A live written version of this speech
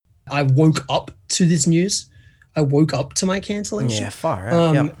I woke up to this news. I woke up to my cancellation. Yeah, far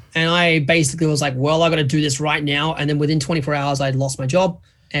out. And I basically was like, well, I got to do this right now. And then within 24 hours, I'd lost my job.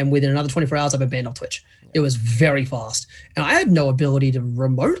 And within another 24 hours, I've been banned off Twitch. It was very fast. And I had no ability to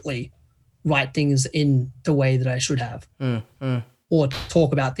remotely write things in the way that I should have or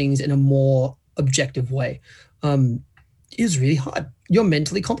talk about things in a more objective way. It is really hard. You're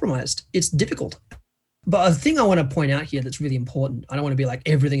mentally compromised. It's difficult. But a thing I want to point out here that's really important, I don't want to be like,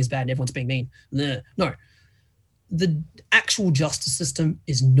 everything is bad and everyone's being mean. No. The actual justice system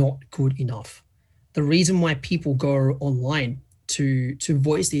is not good enough. The reason why people go online to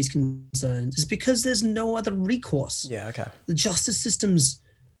voice these concerns is because there's no other recourse. Yeah, okay. The justice systems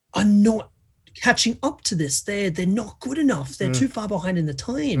are not catching up to this. They're not good enough. They're too far behind in the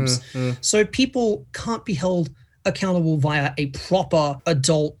times. So people can't be held accountable via a proper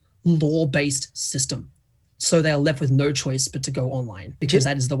adult law-based system. So they are left with no choice but to go online because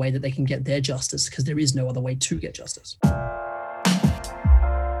that is the way that they can get their justice, because there is no other way to get justice.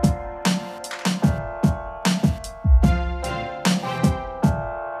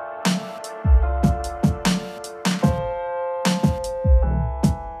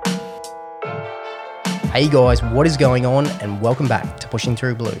 Hey guys, what is going on? And welcome back to Pushing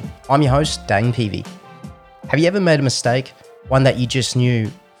Through Blue. I'm your host, Dane Peavy. Have you ever made a mistake? One that you just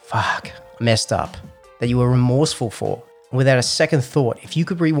knew, fuck, I messed up, that you were remorseful for, and without a second thought, if you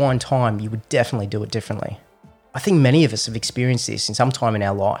could rewind time, you would definitely do it differently. I think many of us have experienced this in some time in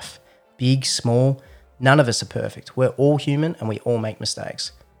our life. Big, small, none of us are perfect. We're all human and we all make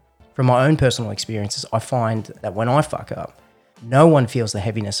mistakes. From my own personal experiences, I find that when I fuck up, no one feels the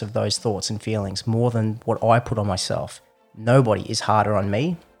heaviness of those thoughts and feelings more than what I put on myself. Nobody is harder on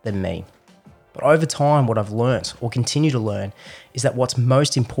me than me. But over time, what I've learnt or continue to learn is that what's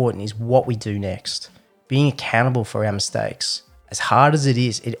most important is what we do next. Being accountable for our mistakes. As hard as it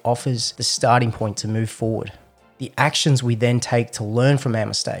is, it offers the starting point to move forward. The actions we then take to learn from our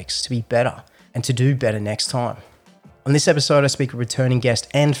mistakes, to be better, and to do better next time. On this episode, I speak with returning guest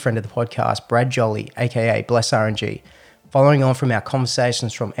and friend of the podcast, Brad Jolly, aka BlessRNG, following on from our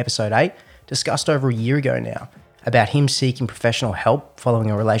conversations from episode 8, discussed over a year ago now, about him seeking professional help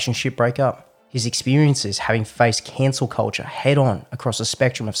following a relationship breakup, his experiences having faced cancel culture head on across a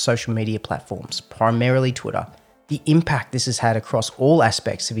spectrum of social media platforms, primarily Twitter, the impact this has had across all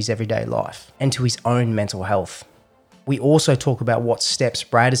aspects of his everyday life, and to his own mental health. We also talk about what steps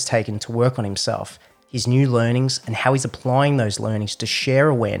Brad has taken to work on himself, his new learnings, and how he's applying those learnings to share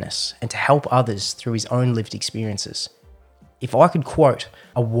awareness and to help others through his own lived experiences. If I could quote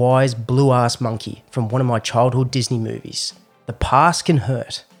a wise blue-ass monkey from one of my childhood Disney movies, the past can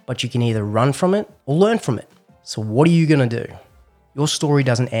hurt, but you can either run from it or learn from it. So what are you going to do? Your story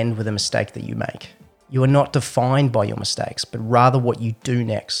doesn't end with a mistake that you make. You are not defined by your mistakes, but rather what you do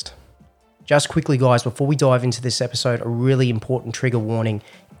next. Just quickly, guys, before we dive into this episode, a really important trigger warning.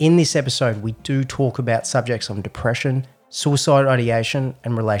 In this episode, we do talk about subjects on depression, suicide ideation,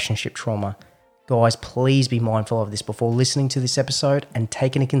 and relationship trauma. Guys, please be mindful of this before listening to this episode and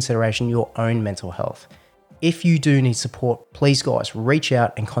take into consideration your own mental health. If you do need support, please guys, reach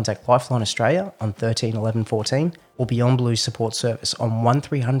out and contact Lifeline Australia on 13 11 14 or Beyond Blue support service on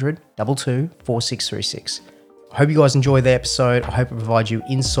 1300 22 4636. I hope you guys enjoy the episode. I hope it provides you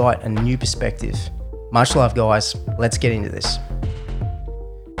insight and a new perspective. Much love, guys. Let's get into this.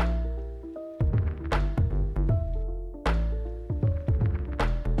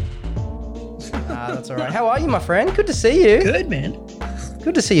 That's all right. How are you, my friend? Good to see you. Good, man.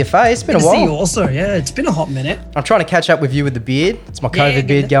 Good to see your face. It's been Good a while. to see you also. Yeah, it's been a hot minute. I'm trying to catch up with you with the beard. It's my COVID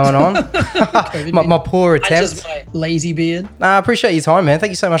beard going on. my poor attempt. That's just my lazy beard. I appreciate your time, man. Thank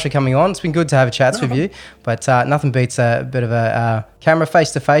you so much for coming on. It's been good to have a chat with you. But nothing beats a bit of a camera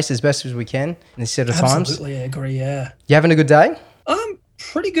face-to-face as best as we can in this set of times. Absolutely, I agree, yeah. You having a good day?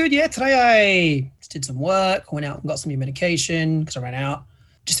 Pretty good, yeah. Today I did some work, went out and got some new medication because I ran out.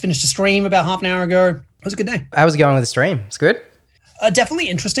 Just finished a stream about half an hour ago. It was a good day. How was it going with the stream? It's good? Definitely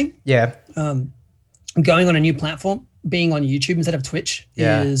interesting. Yeah. Going on a new platform, being on YouTube instead of Twitch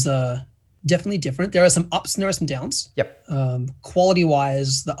is definitely different. There are some ups and there are some downs. Yep.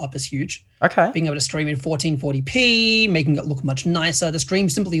 Quality-wise, the up is huge. Okay. Being able to stream in 1440p, making it look much nicer. The stream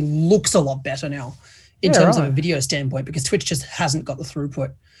simply looks a lot better now in terms of a video standpoint because Twitch just hasn't got the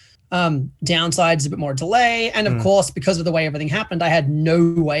throughput. Downsides, a bit more delay. And of course, because of the way everything happened, I had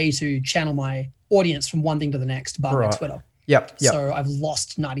no way to channel my audience from one thing to the next but my Twitter. Yep. So I've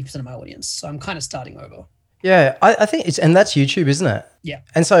lost 90% of my audience. So I'm kind of starting over. Yeah, I think and that's YouTube, isn't it? Yeah.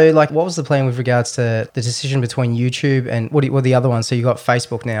 And so what was the plan with regards to the decision between YouTube and what are the other ones? So you got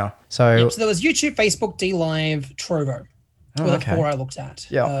Facebook now. So there was YouTube, Facebook, DLive, Trovo. were the four I looked at.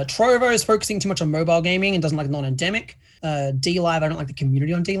 Yeah. Trovo is focusing too much on mobile gaming and doesn't like non-endemic. DLive, I don't like the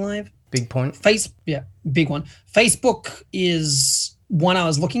community on DLive. Big point. Big one. Facebook is one I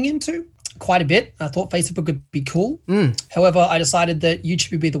was looking into quite a bit. I thought Facebook would be cool. However, I decided that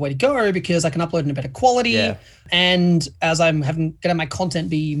YouTube would be the way to go because I can upload in a better quality. Yeah. And as I'm getting my content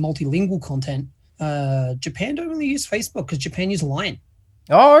be multilingual content, Japan don't really use Facebook because Japan use Line.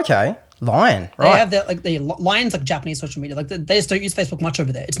 Oh, okay. Line, right. They have that, Line's like Japanese social media. Like they just don't use Facebook much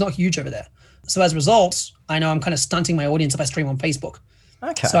over there. It's not huge over there. So as a result, I know I'm kind of stunting my audience if I stream on Facebook.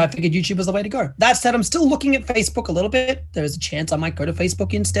 Okay. So I figured YouTube was the way to go. That said, I'm still looking at Facebook a little bit. There is a chance I might go to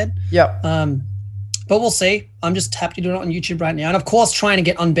Facebook instead. Yep. But we'll see. I'm just happy to do it on YouTube right now. And of course, trying to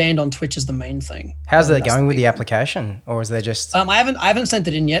get unbanned on Twitch is the main thing. How's that going with the application? Or is there just... I haven't sent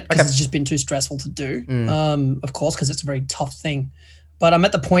it in yet because it's just been too stressful to do. Of course, because it's a very tough thing. But I'm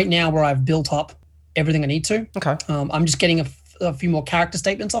at the point now where I've built up everything I need to. Okay. I'm just getting a few more character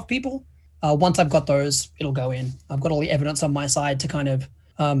statements off people. Once I've got those, it'll go in. I've got all the evidence on my side to kind of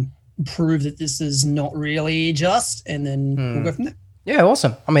prove that this is not really just, and then we'll go from there. Yeah,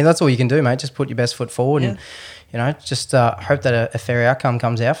 awesome. I mean, that's all you can do, mate. Just put your best foot forward and, just hope that a fair outcome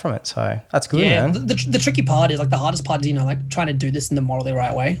comes out from it. So that's good, man. The tricky part is, the hardest part is, trying to do this in the morally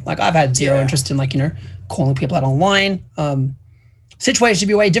right way. I've had zero interest in, calling people out online. Situation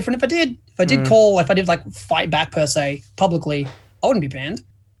would be way different if I did. If I did call, if I did, fight back per se, publicly, I wouldn't be banned.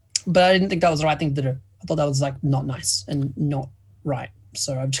 But I didn't think that was the right thing to do. I thought that was, not nice and not right.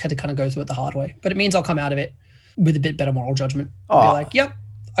 So I've just had to kind of go through it the hard way. But it means I'll come out of it with a bit better moral judgment. I'll be like, yep,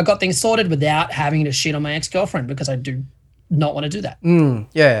 I got things sorted without having to shit on my ex-girlfriend because I do not want to do that.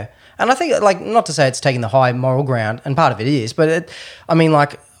 Yeah. And I think, not to say it's taking the high moral ground, and part of it is, but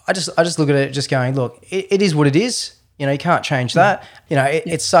I just look at it just going, look, it is what it is. You can't change that.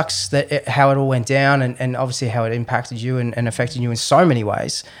 It sucks that how it all went down and obviously how it impacted you and affected you in so many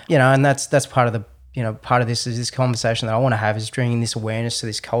ways. And that's part of the part of this is this conversation that I want to have is bringing this awareness to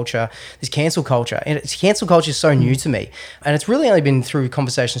this culture, this cancel culture. And cancel culture is so new to me. And it's really only been through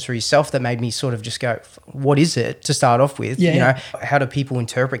conversations through yourself that made me sort of just go, what is it to start off with? How do people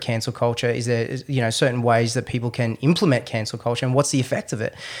interpret cancel culture? Is there, certain ways that people can implement cancel culture and what's the effect of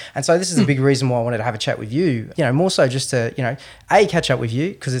it? And so this is a big reason why I wanted to have a chat with you, more so just to, A, catch up with you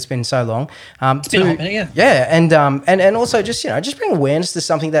because it's been so long. It's been a hot minute, Yeah. And also just, just bring awareness to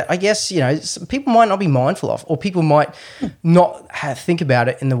something that I guess, people might not be mindful of, or people might not think about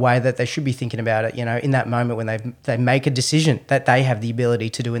it in the way that they should be thinking about it, in that moment when they make a decision that they have the ability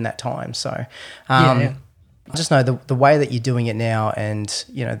to do in that time. So I just know the way that you're doing it now and,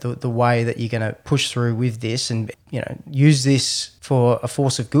 the way that you're going to push through with this and, use this for a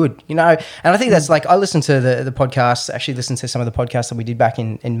force of good, and I think that's I listened to the podcast, actually listened to some of the podcasts that we did back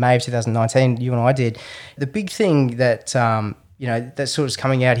in May of 2019, you and I did. The big thing that, that sort of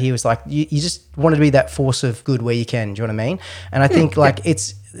coming out here was you just want to be that force of good where you can. Do you know what I mean? And I think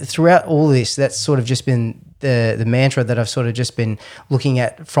it's throughout all this, that's sort of just been the mantra that I've sort of just been looking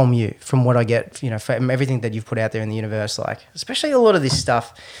at from you, from what I get, from everything that you've put out there in the universe, especially a lot of this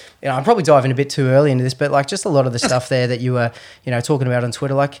stuff. I'm probably diving a bit too early into this, but just a lot of the stuff there that you were, talking about on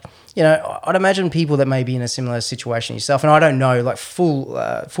Twitter, I'd imagine people that may be in a similar situation yourself. And I don't know,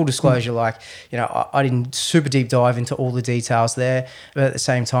 full disclosure, I didn't super deep dive into all the details there, but at the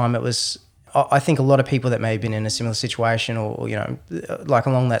same time, it was, I think a lot of people that may have been in a similar situation or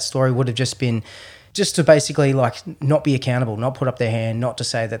along that story would have just been just to basically not be accountable, not put up their hand, not to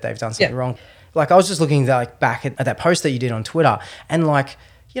say that they've done something wrong. I was just looking back at that post that you did on Twitter and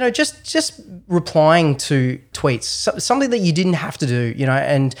just replying to tweets, something that you didn't have to do,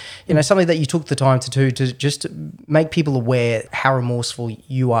 and, something that you took the time to do to just make people aware how remorseful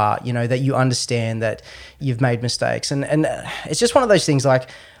you are, that you understand that you've made mistakes. And it's just one of those things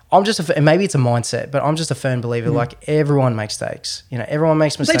and maybe it's a mindset, but I'm just a firm believer, everyone makes mistakes. Everyone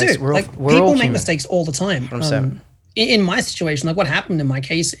makes mistakes. They do. We're people all make human. mistakes all the time. In my situation, what happened in my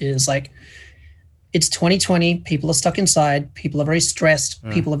case is it's 2020. People are stuck inside. People are very stressed.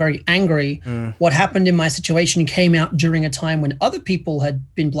 People are very angry. What happened in my situation came out during a time when other people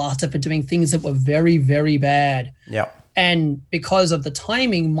had been blasted for doing things that were very, very bad. Yeah. And because of the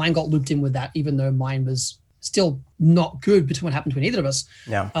timing, mine got looped in with that, even though mine was still not good between what happened to either of us.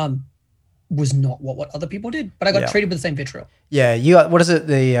 Yeah. Was not what other people did. But I got treated with the same vitriol. Yeah. You got, what is it?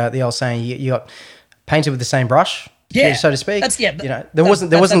 The old saying, you got painted with the same brush. Yeah, so to speak. There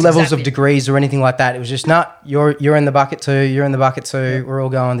wasn't levels exactly of degrees or anything like that. It was just you're in the bucket too. You're in the bucket too. Yeah. We're all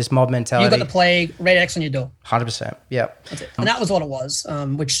going this mob mentality. You got the plague. Red X on your door. 100%. Yeah, that's it. And that was what it was,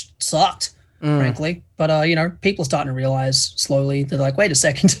 which sucked, frankly. But people are starting to realize slowly. They're like, wait a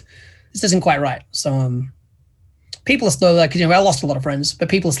second, this isn't quite right. So people are slowly like, I lost a lot of friends, but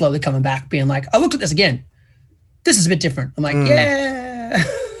people are slowly coming back, being like, I looked at this again. This is a bit different. I'm like, yeah.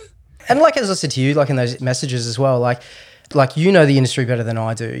 And like as I said to you, like in those messages as well, like you know the industry better than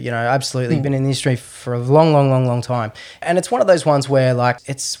I do. Absolutely. Been in the industry for a long time. And it's one of those ones where like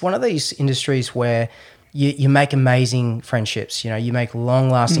it's one of these industries where you make amazing friendships. You make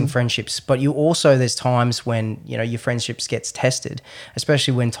long-lasting friendships, but you also there's times when your friendships gets tested,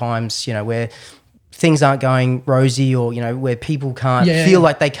 especially when times where things aren't going rosy or where people can't feel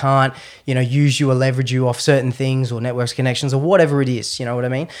like they can't use you or leverage you off certain things or networks connections or whatever it is. You know what I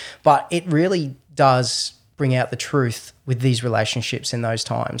mean? But it really does bring out the truth with these relationships in those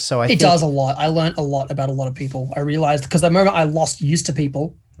times. So it does a lot. I learned a lot about a lot of people. I realized because the moment I lost use to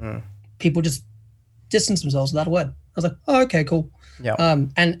people, people just distanced themselves without a word. I was like, oh, okay, cool. Yeah.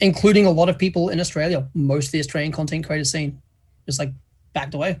 And including a lot of people in Australia, most of the Australian content creator scene just like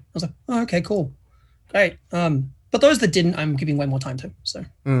backed away. I was like, oh, okay, cool. Great. But those that didn't, I'm giving way more time to. So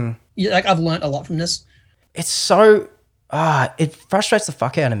I've learned a lot from this. It's so it frustrates the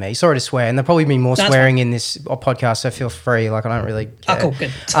fuck out of me. Sorry to swear, and there'll probably be more swearing in this podcast, so feel free. Like I don't really care. Cool,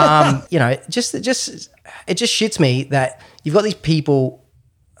 good. It just shits me that you've got these people.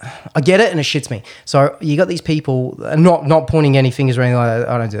 I get it, and it shits me. So you got these people, not pointing any fingers or anything like that.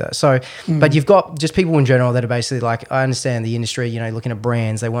 I don't do that. So, but you've got just people in general that are basically like, I understand the industry. Looking at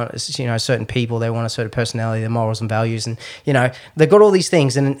brands, they want certain people, they want a certain personality, their morals and values, and they've got all these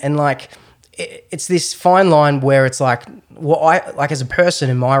things, and like. It's this fine line where it's like what I like as a person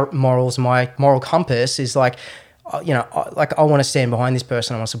and my morals, my moral compass is like, like I want to stand behind this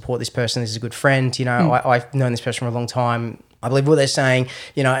person. I want to support this person. This is a good friend. I've known this person for a long time. I believe what they're saying,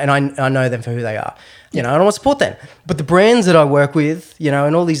 and I know them for who they are, and I want to support them. But the brands that I work with,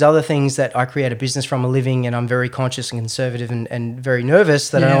 and all these other things that I create a business from a living, and I'm very conscious and conservative and very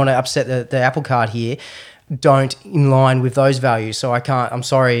nervous that I don't want to upset the apple cart here, don't in line with those values. So I can't, I'm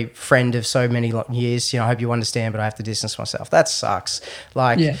sorry, friend of so many years, I hope you understand, but I have to distance myself. That sucks.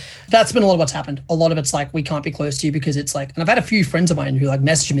 That's been a lot of what's happened. A lot of it's like, we can't be close to you because it's like, and I've had a few friends of mine who like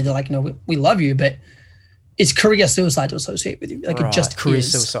message me. They're like, we love you, but it's career suicide to associate with you. Like it just career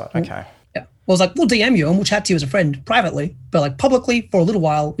suicide. Okay. Yeah. Well, it's like, we'll DM you and we'll chat to you as a friend privately, but like publicly for a little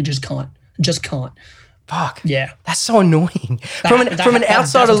while, we just can't. Fuck. Yeah. That's so annoying. From an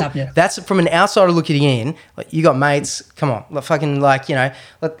outsider looking in, like you got mates, come on, let's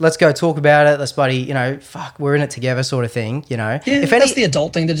go talk about it. Let's fuck, we're in it together sort of thing, Yeah, that's the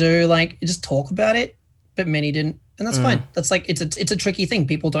adult thing to do. Like you just talk about it, but many didn't. And that's fine. That's like, it's a tricky thing.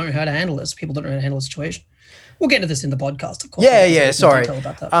 People don't know how to handle this. People don't know how to handle the situation. We'll get into this in the podcast, of course. Yeah, sorry.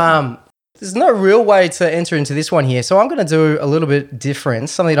 There's no real way to enter into this one here. So I'm going to do a little bit different,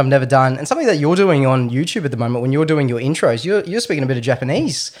 something that I've never done, and something that you're doing on YouTube at the moment when you're doing your intros. You're speaking a bit of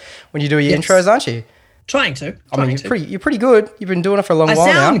Japanese when you do your intros, aren't you? Trying to. You're pretty good. You've been doing it for a long while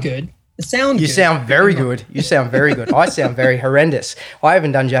now. I sound good. You sound very good. You sound very good. I sound very horrendous. I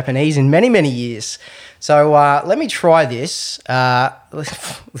haven't done Japanese in many, many years. So let me try this.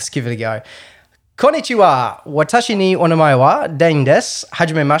 Let's give it a go. Konnichiwa. Watashi ni onamae wa Den desu.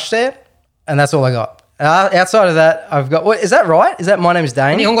 Hajimemashite. And that's all I got. Outside of that, I've got... What, is that right? Is that my name's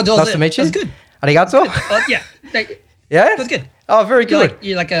Dane? Nice to meet you. That's good. Arigato. Yeah. Yeah? That's good. Oh, very good.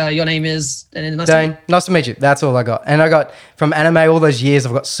 Your name is... Dane. Nice to meet you. That's all I got. And I got, from anime all those years,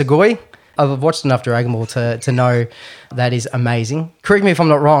 I've got Sugoi. I've watched enough Dragon Ball to know that is amazing. Correct me if I'm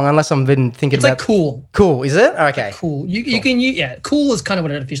not wrong, unless I've been thinking about... It's like cool. Cool, is it? Okay. Cool. You can use... Yeah, cool is kind of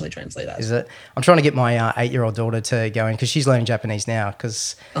what it officially translates as. Is it? I'm trying to get my 8-year-old daughter to go in because she's learning Japanese now.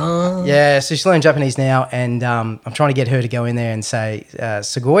 So she's learning Japanese now, and I'm trying to get her to go in there and say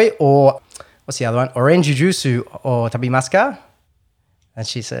Sugoi, or what's the other one? Orange juice or tabimasu ka? And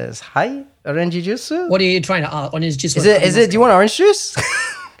she says, hi, orange juice. What are you trying to ask? Orange juice. Is it? Do you want orange juice?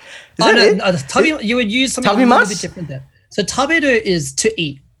 You would use something a little bit different there. So taberu is to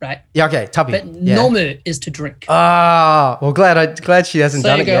eat, right? Yeah, okay, tabi. But nomu is to drink. Ah, well, glad she hasn't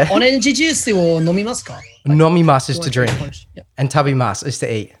done it yet. So you go, orange juice or nomimasu ka? Nomimasu is to drink, yeah. And tabimasu is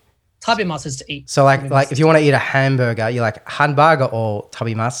to eat. Tabimasu is to eat. So like if you want to eat a hamburger, you're like hamburger or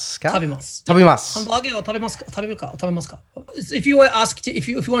tabimasu ka? Tabimasu. Hamburger or tabimasu ka? If you were asked if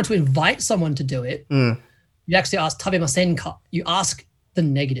you wanted to invite someone to do it, you actually ask tabimasen ka. You ask the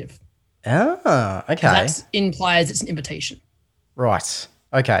negative. Ah, okay. That implies it's an invitation. Right.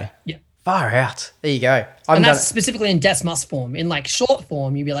 Okay. Yeah. Far out. There you go. And that's specifically in desu must form. In like short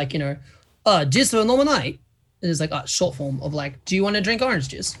form, you'd be like, juice or nomanai. It's like a short form of like, do you want to drink orange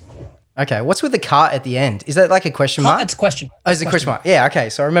juice? Okay. What's with the ka at the end? Is that like a question mark? It's a question. Oh, it's a question mark. Yeah.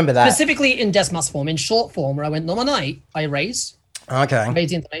 Okay. So I remember that. Specifically in desu must form, in short form, where I went nomanai, I raise. Okay. Raise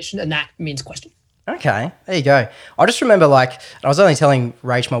the intonation, and that means question. Okay, there you go. I just remember, like, I was only telling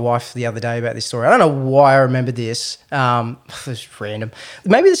Rach, my wife, the other day about this story. I don't know why I remembered this. It's random.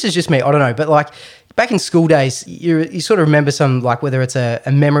 Maybe this is just me. I don't know. But, like, back in school days, you sort of remember some, like, whether it's a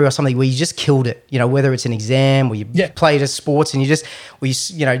memory or something where you just killed it, you know, whether it's an exam or you played a sports and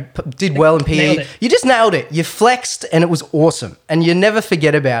did well in PE. You just nailed it. You flexed and it was awesome and you never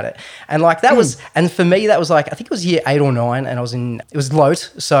forget about it. And like that was, and for me, that was like, I think it was year 8 or 9 and it was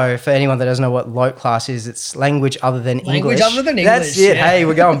LOTE. So for anyone that doesn't know what LOTE class is, it's language other than English. Language other than English. That's it. Yeah. Hey,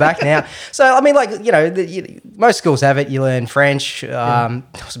 we're going back now. So, I mean, like, you know, most schools have it. You learn French. I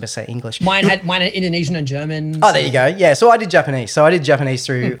was about to say English. Mine had Indonesian and German. Oh, there you go. Yeah. So I did Japanese. So I did Japanese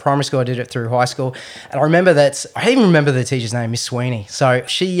through primary school. I did it through high school. And I remember I even remember the teacher's name, Miss Sweeney. So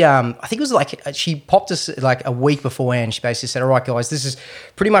she, I think it was like, she popped us like a week beforehand. She basically said, all right, guys, this is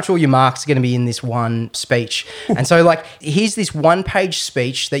pretty much all your marks are going to be in this one speech. And so like, here's this 1-page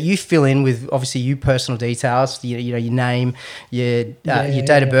speech that you fill in with obviously your personal details, you know, your name, your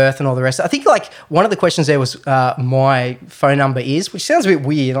date of birth and all the rest. I think like one of the questions there was my phone number is, which sounds a bit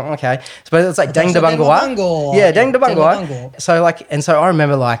weird. Okay. But it's like Dang da Bangwa. Yeah, Dang da Bangwa. So like, and so I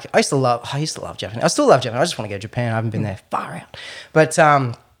remember like, I used to love Japan. I still love Japan. I just want to go to Japan. I haven't been there far out. But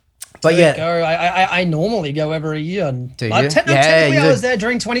yeah. I normally go every year. And do you? Technically I was there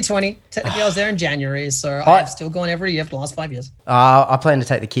during 2020. Technically I was there in January. So I've still gone every year for the last 5 years. I plan to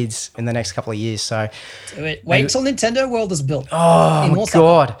take the kids in the next couple of years. So do it. Wait till Nintendo World is built. Oh, my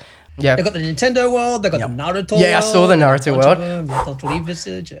God. Yeah, they've got the Nintendo World. They've got the Naruto World. Yeah, I saw the Naruto World.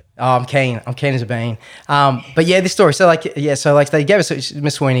 Oh, I'm keen as a bean. But yeah, this story. So like they gave us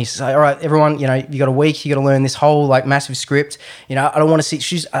Miss Sweeney. So, all right, everyone, you know, you got a week. You got to learn this whole like massive script. You know, I don't want to see.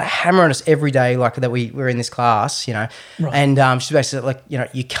 She's hammering us every day, like that we're in this class. You know, right. And she's basically like, you know,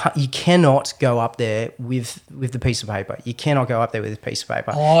 you cannot go up there with the piece of paper. You cannot go up there with this piece of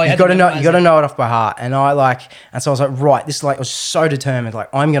paper. Oh, you got to know. You got to know it off by heart. And so I was like, right, this is like, I was so determined. Like,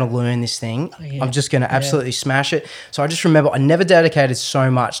 I'm going to learn this thing. I'm just going to absolutely smash it. So I just remember I never dedicated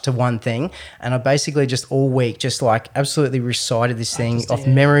so much to one thing, and I basically just all week just like absolutely recited this thing off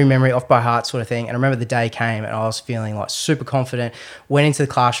memory off by heart sort of thing. And I remember the day came and I was feeling like super confident, went into the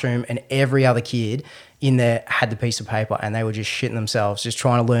classroom and every other kid in there had the piece of paper and they were just shitting themselves, just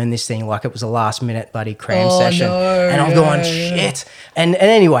trying to learn this thing like it was a last minute bloody cram session. And I'm going, shit. And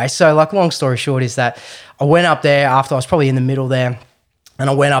anyway, so like long story short is that I went up there after I was probably in the middle there. And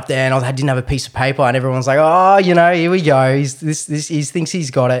I went up there and I didn't have a piece of paper and everyone's like, oh, you know, here we go. He thinks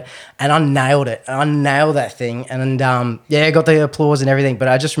he's got it. And I nailed it. I nailed that thing. And got the applause and everything. But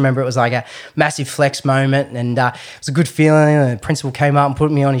I just remember it was like a massive flex moment and it was a good feeling. And the principal came up and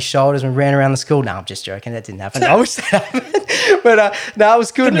put me on his shoulders and ran around the school. No, I'm just joking. That didn't happen. I wish that happened. But no, it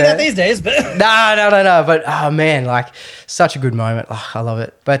was good, man. These days, but no. But oh man, like such a good moment. Oh, I love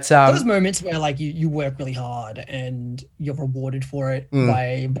it. But those moments where like you work really hard and you're rewarded for it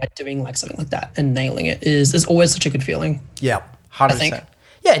by doing like something like that and nailing it is always such a good feeling. Yeah, 100%. I think.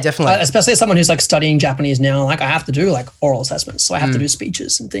 Yeah, definitely. Especially as someone who's like studying Japanese now, like I have to do like oral assessments, so I have to do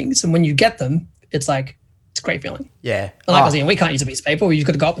speeches and things. And when you get them, it's like it's a great feeling. Yeah. Like I was saying, we can't use a piece of paper. We just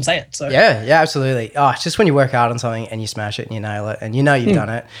got to go up and say it. So yeah, absolutely. Oh, it's just when you work hard on something and you smash it and you nail it and you know you've done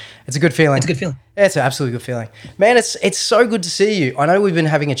it. It's a good feeling. It's a good feeling. Yeah, it's an absolutely good feeling. Man, it's so good to see you. I know we've been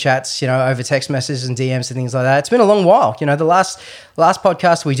having a chat, you know, over text messages and DMs and things like that. It's been a long while. You know, the last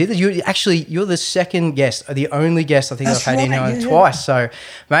podcast we did, you're the second guest, or the only guest I think I've had in twice. So,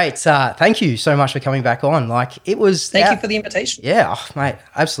 mate, thank you so much for coming back on. Like it was. Thank you for the invitation. Yeah, mate,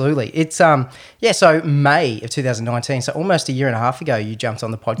 absolutely. It's so May of 2019, so almost a year and a half ago, you jumped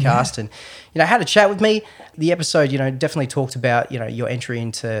on the podcast and, you know, had a chat with me. The episode, you know, definitely talked about, you know, your entry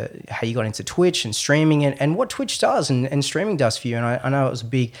into how you got into Twitch and streaming and what Twitch does and streaming does for you. And I know it was a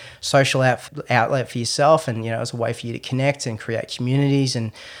big social outlet for yourself and, you know, it was a way for you to connect and create communities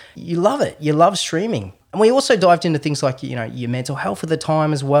and you love it. You love streaming. And we also dived into things like, you know, your mental health at the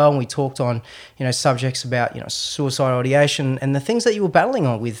time as well. And we talked on, you know, subjects about, you know, suicidal ideation and the things that you were battling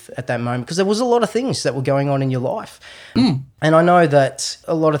on with at that moment, because there was a lot of things that were going on in your life. And I know that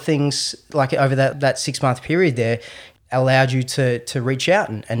a lot of things like over that 6-month period there allowed you to reach out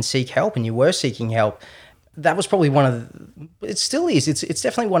and seek help, and you were seeking help. That was probably it still is. It's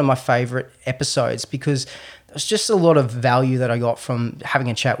definitely one of my favorite episodes because there's just a lot of value that I got from having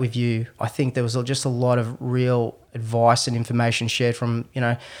a chat with you. I think there was just a lot of real advice and information shared from, you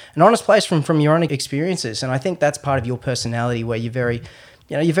know, an honest place from your own experiences. And I think that's part of your personality where you're very,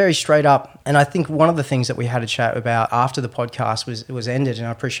 you're very straight up. And I think one of the things that we had a chat about after the podcast was ended, and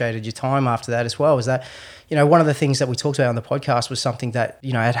I appreciated your time after that as well, was that, one of the things that we talked about on the podcast was something that,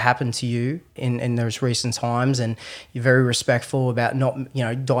 had happened to you in those recent times, and you're very respectful about not,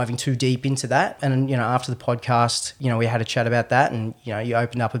 diving too deep into that. And, after the podcast, we had a chat about that, and, you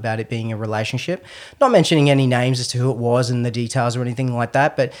opened up about it being a relationship, not mentioning any names as to who it was and the details or anything like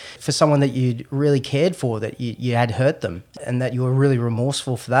that, but for someone that you'd really cared for, that you had hurt them, and that you were really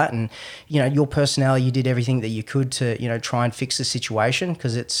remorseful for that. And, your personality, you did everything that you could to, try and fix the situation,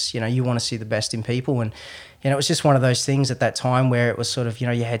 because it's, you want to see the best in people. And, it was just one of those things at that time where it was sort of,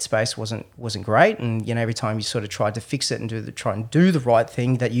 your headspace wasn't great. And, every time you sort of tried to fix it and try and do the right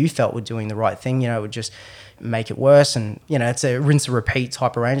thing that you felt were doing the right thing, it would just make it worse. And, it's a rinse and repeat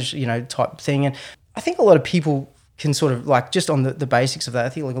type arrange, type thing. And I think a lot of people can sort of, like, just on the basics of that, I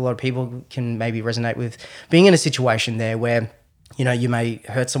think like a lot of people can maybe resonate with being in a situation there where, you may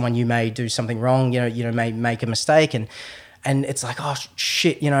hurt someone, you may do something wrong, you may make a mistake, and it's like, oh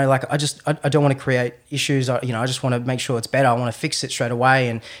shit, like I don't want to create issues. I just want to make sure it's better. I want to fix it straight away.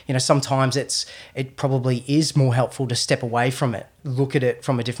 And, sometimes it probably is more helpful to step away from it, look at it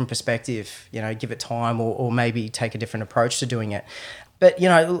from a different perspective, give it time, or maybe take a different approach to doing it. But,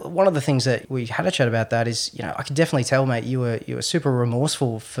 one of the things that we had a chat about that is, I could definitely tell, mate, you were super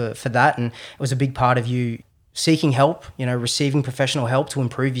remorseful for that. And it was a big part of you seeking help, receiving professional help to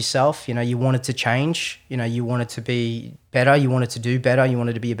improve yourself. You wanted to change, you wanted to be better, you wanted to do better, you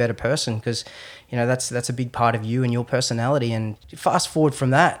wanted to be a better person, because, that's a big part of you and your personality. And fast forward from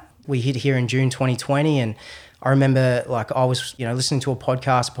that, we hit here in June 2020, and I remember, like, I was, listening to a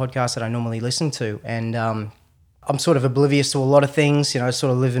podcast that I normally listen to, and I'm sort of oblivious to a lot of things,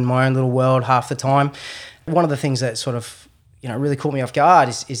 sort of live in my own little world half the time. One of the things that sort of really caught me off guard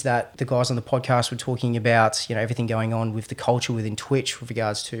is that the guys on the podcast were talking about, everything going on with the culture within Twitch with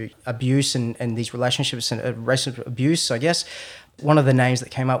regards to abuse and these relationships and relationship abuse, I guess. One of the names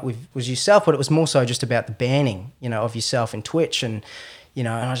that came up with was yourself, but it was more so just about the banning, of yourself in Twitch. And, and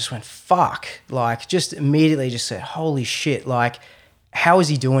I just went, fuck, like, just immediately just said, holy shit, like, how is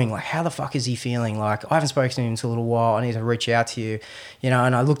he doing? Like, how the fuck is he feeling? Like, I haven't spoken to him in a little while. I need to reach out to you,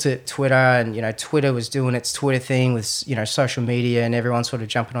 and I looked at Twitter, and, Twitter was doing its Twitter thing with, social media, and everyone sort of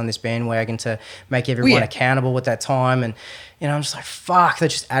jumping on this bandwagon to make everyone accountable at that time. And, I'm just like, fuck, that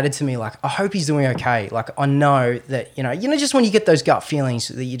just added to me. Like, I hope he's doing okay. Like, I know that, just when you get those gut feelings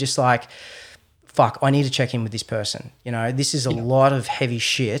that you're just like, fuck, I need to check in with this person. This is a lot of heavy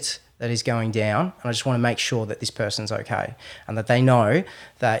shit that is going down, and I just want to make sure that this person's okay, and that they know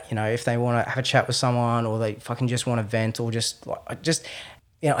that, if they want to have a chat with someone, or they fucking just want to vent, or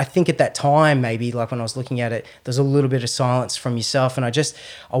I think at that time, maybe, like, when I was looking at it, there's a little bit of silence from yourself, and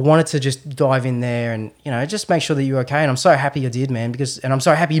I wanted to just dive in there and, just make sure that you're okay. And I'm so happy you did, man, and I'm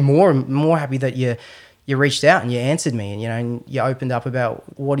so happy, more happy that you reached out and you answered me, and, and you opened up about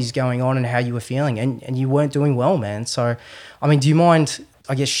what is going on and how you were feeling, and you weren't doing well, man. So, I mean, do you mind,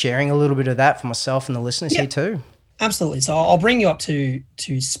 I guess, sharing a little bit of that for myself and the listeners here too? Absolutely. So I'll bring you up to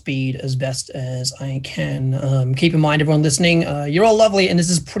speed as best as I can. Keep in mind, everyone listening, you're all lovely, and this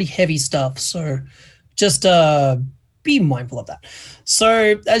is pretty heavy stuff. So just be mindful of that.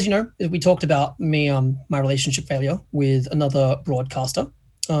 So as you know, we talked about my relationship failure with another broadcaster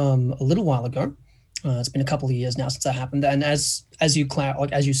a little while ago. It's been a couple of years now since that happened. And as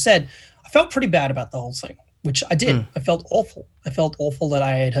you said, I felt pretty bad about the whole thing, which I did. I felt awful. I felt awful that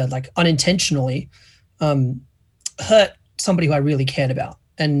I had like unintentionally hurt somebody who I really cared about.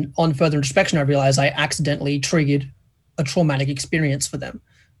 And on further introspection, I realized I accidentally triggered a traumatic experience for them.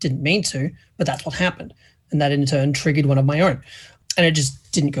 Didn't mean to, but that's what happened. And that in turn triggered one of my own. And it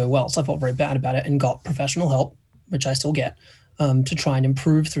just didn't go well. So I felt very bad about it and got professional help, which I still get, to try and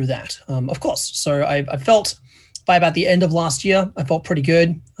improve through that, of course. So I felt by about the end of last year, I felt pretty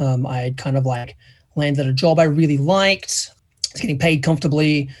good. I had kind of like landed a job I really liked, was getting paid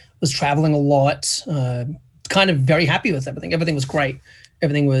comfortably, was traveling a lot, kind of very happy with everything. Everything was great.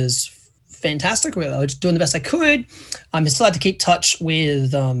 Everything was fantastic. I was doing the best I could. I still had to keep touch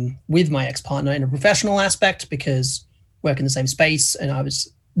with my ex-partner in a professional aspect because we work in the same space, and I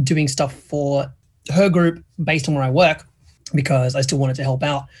was doing stuff for her group based on where I work because I still wanted to help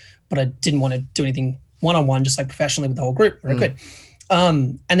out, but I didn't want to do anything one-on-one, just like professionally with the whole group, but I could.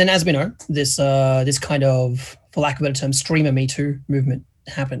 And then, as we know, this kind of, for lack of a better term, streamer Me Too movement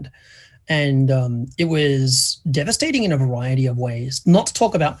happened. And it was devastating in a variety of ways. Not to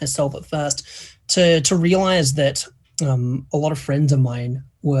talk about myself at first, to realize that a lot of friends of mine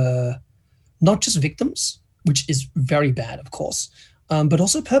were not just victims, which is very bad, of course, but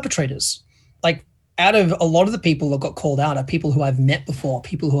also perpetrators. Like, out of a lot of the people that got called out are people who I've met before,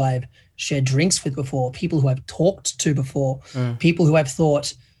 people who I've shared drinks with before, people who I've talked to before, people who I've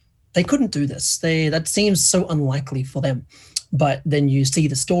thought they couldn't do this. That seems so unlikely for them. But then you see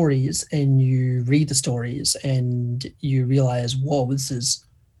the stories and you read the stories and you realize, whoa, this is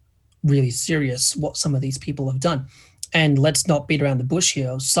really serious what some of these people have done. And let's not beat around the bush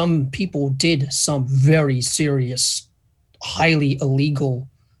here. Some people did some very serious, highly illegal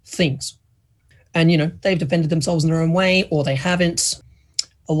things. And, they've defended themselves in their own way, or they haven't.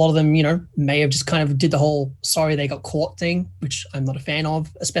 A lot of them, may have just kind of did the whole sorry they got caught thing, which I'm not a fan of,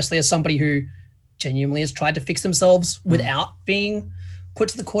 especially as somebody who genuinely has tried to fix themselves without being put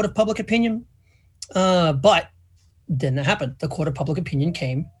to the court of public opinion. But then that happened. The court of public opinion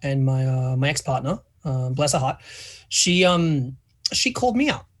came, and my ex-partner, bless her heart, she called me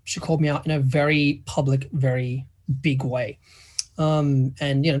out. She called me out in a very public, very big way. And,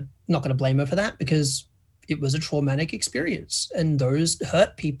 not going to blame her for that because it was a traumatic experience and those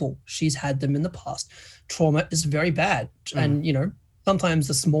hurt people. She's had them in the past. Trauma is very bad. And, sometimes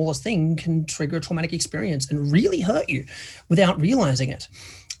the smallest thing can trigger a traumatic experience and really hurt you without realizing it.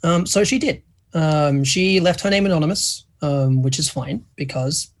 So she did. She left her name anonymous, which is fine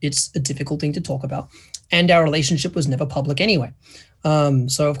because it's a difficult thing to talk about. And our relationship was never public anyway.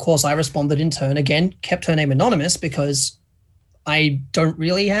 So, of course, I responded in turn, again, kept her name anonymous because I don't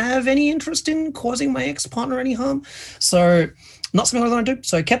really have any interest in causing my ex-partner any harm. So not something I want to do.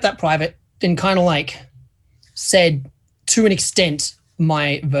 So I kept that private and kind of said to an extent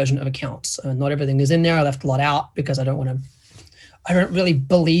my version of accounts. Not everything is in there. I left a lot out because I don't really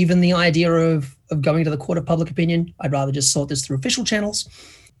believe in the idea of going to the court of public opinion. I'd rather just sort this through official channels.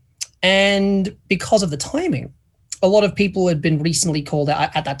 And because of the timing, a lot of people had been recently called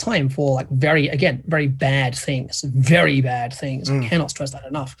out at that time for very bad things, very bad things. I cannot stress that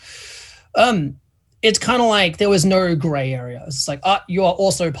enough. It's kind of there was no gray area. It's you are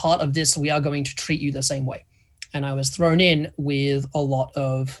also part of this. So we are going to treat you the same way. And I was thrown in with a lot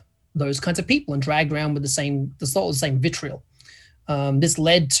of those kinds of people and dragged around with the same vitriol. This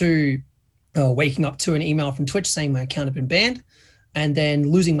led to waking up to an email from Twitch saying my account had been banned and then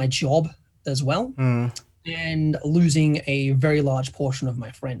losing my job as well. And losing a very large portion of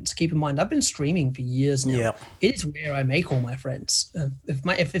my friends. Keep in mind, I've been streaming for years now. Yep. It is where I make all my friends.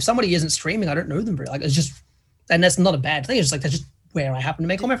 If somebody isn't streaming, I don't know them very. It's just, and that's not a bad thing. It's just that's just where I happen to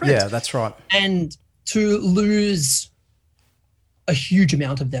make all my friends. Yeah, that's right. And to lose a huge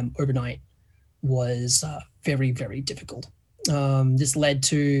amount of them overnight was very, very difficult. This led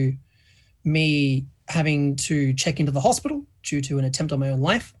to me having to check into the hospital due to an attempt on my own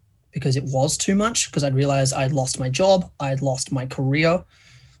life, because it was too much, because I'd realized I'd lost my job, I'd lost my career,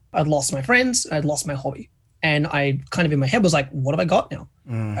 I'd lost my friends, I'd lost my hobby. And I kind of in my head was what have I got now?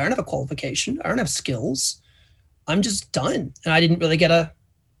 I don't have a qualification. I don't have skills. I'm just done. And I didn't really get a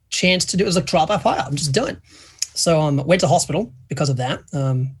chance to do it. It was trial by fire. I'm just done. So went to hospital because of that.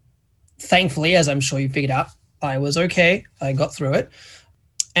 Thankfully, as I'm sure you figured out, I was okay. I got through it.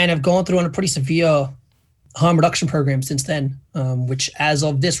 And I've gone through on a pretty severe harm reduction program since then, which as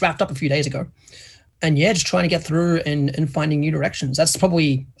of this wrapped up a few days ago. And yeah, just trying to get through and finding new directions. That's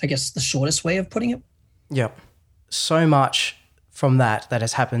probably, I guess, the shortest way of putting it. Yep. So much from that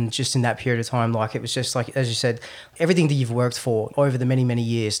has happened just in that period of time. It was just as you said, everything that you've worked for over the many, many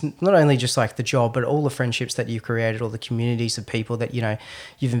years, not only just the job, but all the friendships that you've created, all the communities of people that,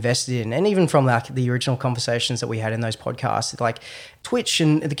 you've invested in. And even from the original conversations that we had in those podcasts, Twitch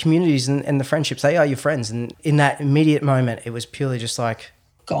and the communities and the friendships, they are your friends. And in that immediate moment, it was purely just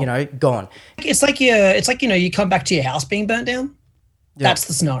gone. Gone. It's you come back to your house being burnt down. Yep. That's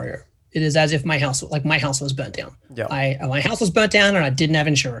the scenario. It is as if my house was burnt down. Yep. My house was burnt down and I didn't have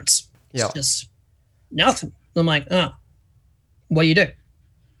insurance. It's just nothing. I'm what do you do?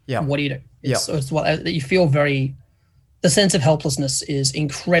 Yeah. What do you do? It's what you feel the sense of helplessness is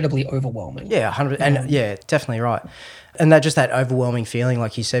incredibly overwhelming. Yeah, 100, and yeah, definitely right. And that overwhelming feeling,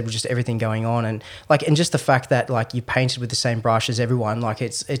 like you said, with just everything going on, and just the fact that you painted with the same brush as everyone,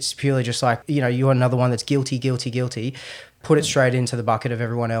 it's purely just you're another one that's guilty, put it straight into the bucket of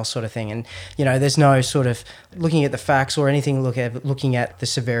everyone else, sort of thing. And there's no sort of looking at the facts or anything, looking at the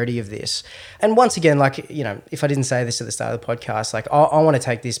severity of this. And once again, if I didn't say this at the start of the podcast, I want to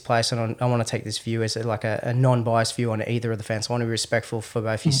take this place and I want to take this view as a non-biased view on either of the fence. I want to be respectful for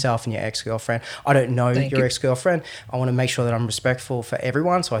both yourself and your ex-girlfriend. I don't know your ex-girlfriend. I want to make sure that I'm respectful for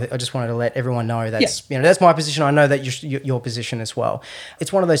everyone. So I just wanted to let everyone know that's that's my position. I know that your position as well.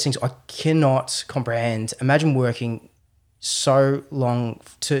 It's one of those things I cannot comprehend. Imagine working so long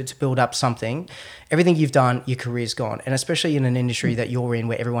to build up something. Everything you've done, your career's gone. And especially in an industry that you're in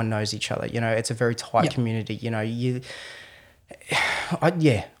where everyone knows each other, it's a very tight community. I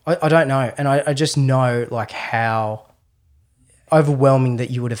don't know. And I just know like how overwhelming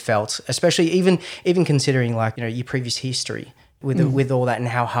that you would have felt, especially even considering like, your previous history with all that and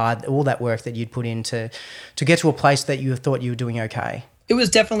how hard, all that work that you'd put in to get to a place that you thought you were doing okay. It was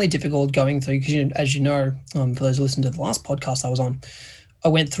definitely difficult going through because, as you know, for those who listened to the last podcast I was on, I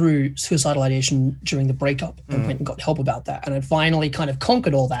went through suicidal ideation during the breakup and went and got help about that. And I finally kind of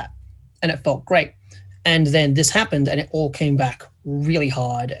conquered all that and it felt great. And then this happened and it all came back really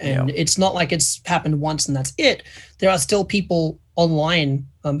hard. And it's not like it's happened once and that's it. There are still people online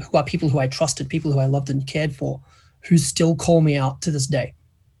who are people who I trusted, people who I loved and cared for, who still call me out to this day.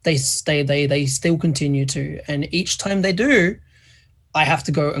 They still continue to. And each time they do, I have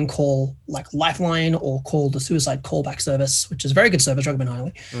to go and call like Lifeline or call the suicide callback service, which is a very good service, recommend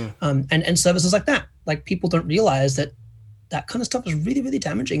highly. And services like that. Like people don't realize that kind of stuff is really, really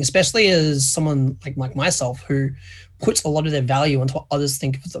damaging, especially as someone like myself who puts a lot of their value into what others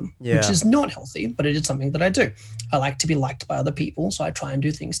think of them, which is not healthy, but it is something that I do. I like to be liked by other people, so I try and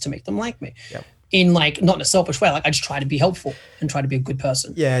do things to make them like me. In like, not in a selfish way, like I just try to be helpful and try to be a good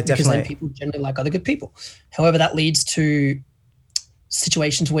person. Yeah, definitely. Because then people generally like other good people. However, that leads to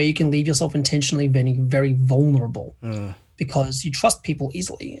situations where you can leave yourself intentionally very, very vulnerable because you trust people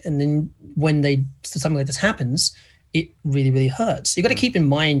easily. And then when something like this happens, it really, really hurts. You got to keep in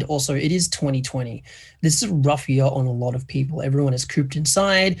mind also, it is 2020. This is a rough year on a lot of people. Everyone is cooped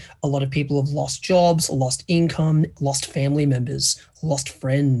inside. A lot of people have lost jobs, lost income, lost family members, lost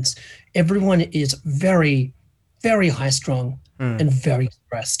friends. Everyone is very, very high strung and very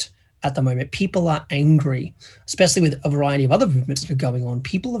stressed at the moment. People are angry, especially with a variety of other movements that are going on.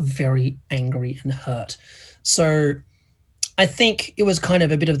 People are very angry and hurt. So I think it was kind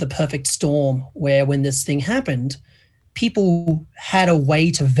of a bit of the perfect storm where when this thing happened, people had a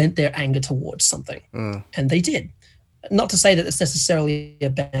way to vent their anger towards something, and they did. Not to say that it's necessarily a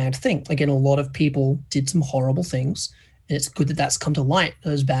bad thing. Again, a lot of people did some horrible things, and it's good that that's come to light.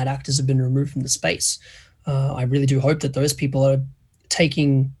 Those bad actors have been removed from the space. I really do hope that those people are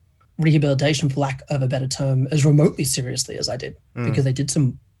taking rehabilitation, for lack of a better term, as remotely seriously as I did, because they did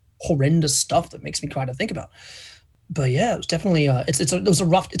some horrendous stuff that makes me cry to think about. But yeah, it was definitely it's a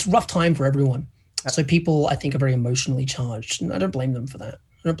rough time for everyone. So people, I think, are very emotionally charged, and I don't blame them for that.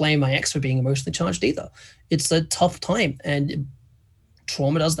 I don't blame my ex for being emotionally charged either. It's a tough time, and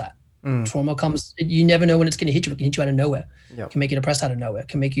trauma does that. Trauma comes, you never know when it's going to hit you. It can hit you out of nowhere. It can make you depressed out of nowhere. It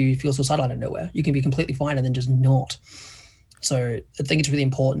can make you feel suicidal out of nowhere. You can be completely fine and then just not. So I think it's really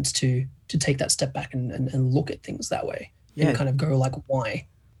important to take that step back and look at things that way and kind of go like, why?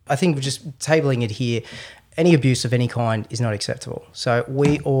 I think we're just tabling it here. Any abuse of any kind is not acceptable. So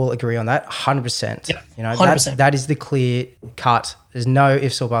we all agree on that 100%. Yeah, 100%. That is the clear cut. There's no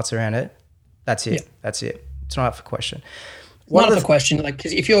ifs or buts around it. That's it. Yeah. That's it. It's not up for question. Not up for question. Like,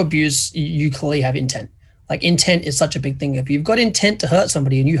 because if you abuse, you clearly have intent. Like, intent is such a big thing. If you've got intent to hurt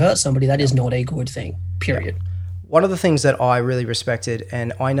somebody and you hurt somebody, that is not a good thing, period. Yeah. One of the things that I really respected,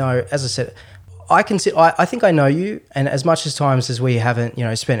 and I know, as I said, I think I know you, and as much as times as we haven't,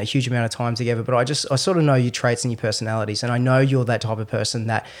 spent a huge amount of time together, but I sort of know your traits and your personalities, and I know you're that type of person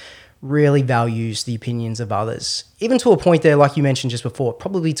that really values the opinions of others, even to a point there, like you mentioned just before,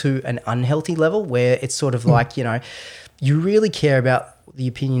 probably to an unhealthy level where it's sort of like, you really care about the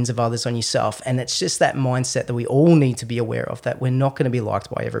opinions of others on yourself. And it's just that mindset that we all need to be aware of, that we're not going to be liked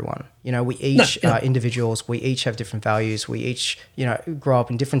by everyone. We each are individuals. We each have different values. We each, grow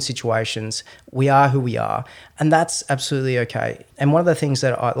up in different situations. We are who we are. And that's absolutely okay. And one of the things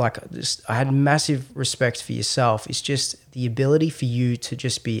that I had massive respect for yourself is just the ability for you to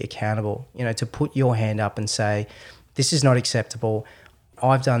just be accountable, to put your hand up and say, this is not acceptable.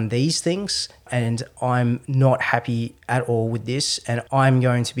 I've done these things and I'm not happy at all with this, and I'm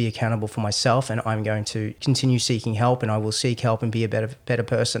going to be accountable for myself, and I'm going to continue seeking help, and I will seek help and be a better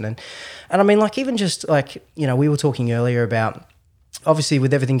person. And I mean, like, even just like, we were talking earlier about, obviously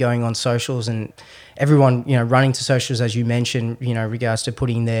with everything going on socials and everyone, running to socials, as you mentioned, regards to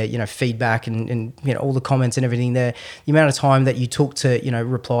putting their, feedback and all the comments and everything there, the amount of time that you took to,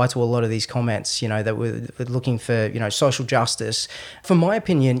 reply to a lot of these comments, that were looking for, social justice. From my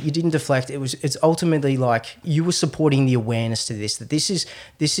opinion, you didn't deflect. It's ultimately like you were supporting the awareness to this, that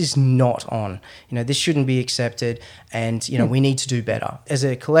this is not on, this shouldn't be accepted. And, we need to do better as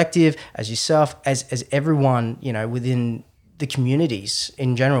a collective, as yourself, as everyone, within the communities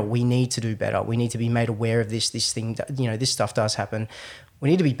in general. We need to do better. We need to be made aware of this thing, this stuff does happen. We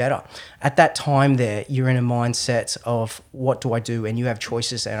need to be better. At that time there, you're in a mindset of what do I do? And you have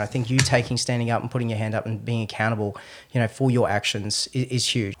choices. And I think you standing up and putting your hand up and being accountable, for your actions is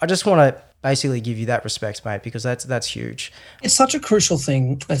huge. I just want to basically give you that respect, mate, because that's huge. It's such a crucial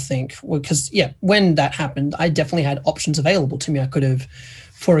thing, I think, because when that happened, I definitely had options available to me. I could have,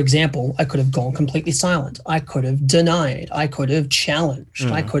 for example, gone completely silent. I could have denied. I could have challenged.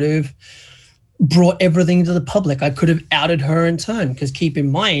 I could have brought everything to the public. I could have outed her in turn, because keep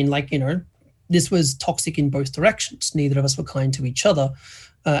in mind, this was toxic in both directions. Neither of us were kind to each other.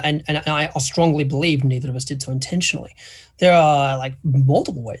 And I strongly believe neither of us did so intentionally. There are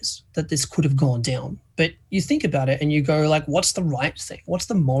multiple ways that this could have gone down, but you think about it and you go what's the right thing? What's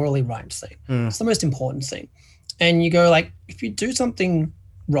the morally right thing? What's the most important thing? And you go if you do something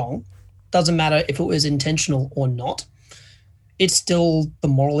wrong, doesn't matter if it was intentional or not, it's still the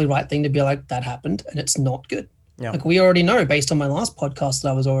morally right thing to be that happened and it's not good. Yeah. We already know based on my last podcast that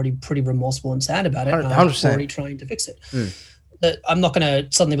I was already pretty remorseful and sad about it. 100%. And I was already trying to fix it. That I'm not going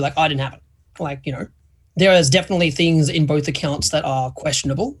to suddenly be oh, it didn't happen. There is definitely things in both accounts that are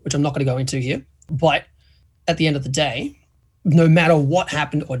questionable, which I'm not going to go into here. But at the end of the day, no matter what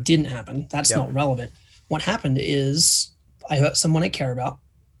happened or didn't happen, that's not relevant. What happened is I hurt someone I care about.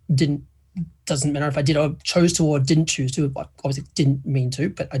 Doesn't matter if I did or chose to or didn't choose to. Obviously didn't mean to,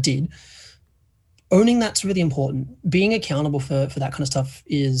 but I did. Owning that's really important. Being accountable for that kind of stuff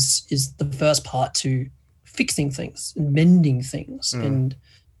is the first part to fixing things and mending things and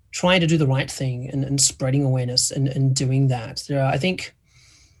trying to do the right thing and spreading awareness and doing that. I think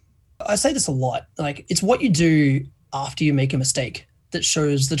I say this a lot, it's what you do after you make a mistake that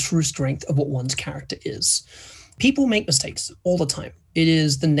shows the true strength of what one's character is. People make mistakes all the time. It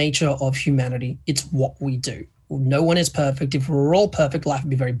is the nature of humanity. It's what we do. No one is perfect. If we're all perfect, life would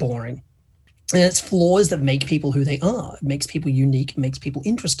be very boring. And it's flaws that make people who they are. It makes people unique. It makes people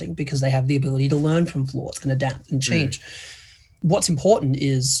interesting because they have the ability to learn from flaws and adapt and change. What's important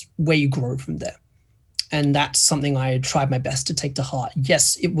is where you grow from there. And that's something I tried my best to take to heart.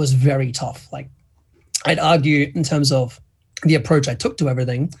 Yes, it was very tough. I'd argue in terms of the approach I took to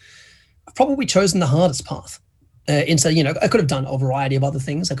everything, I've probably chosen the hardest path. Instead, I could have done a variety of other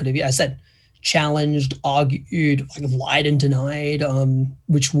things. I could have, I said, challenged, argued, lied and denied,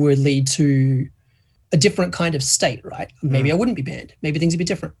 which would lead to a different kind of state, right? Maybe I wouldn't be banned. Maybe things would be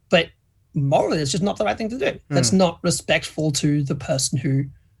different. But morally, it's just not the right thing to do. That's not respectful to the person who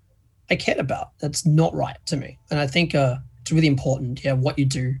I cared about. That's not right to me. And I think it's really important, what you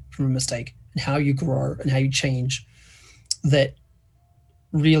do from a mistake and how you grow and how you change that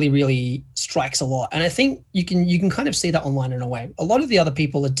really, really strikes a lot. And I think you can kind of see that online in a way. A lot of the other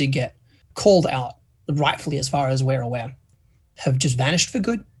people that did get called out, rightfully as far as we're aware, have just vanished for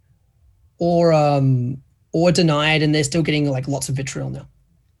good or denied, and they're still getting lots of vitriol now.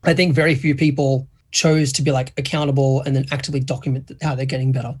 I think very few people chose to be accountable and then actively document how they're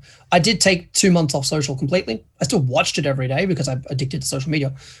getting better. I did take 2 months off social completely. I still watched it every day because I'm addicted to social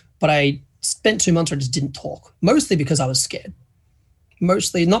media, but I spent 2 months where I just didn't talk, mostly because I was scared.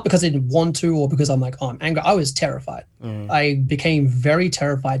 Mostly not because I didn't want to or because I'm I'm angry. I was terrified. I became very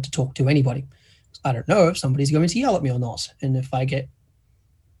terrified to talk to anybody. I don't know if somebody's going to yell at me or not. And if I get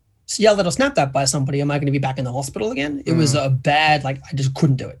yelled at or snapped at by somebody, am I going to be back in the hospital again? It was a bad, I just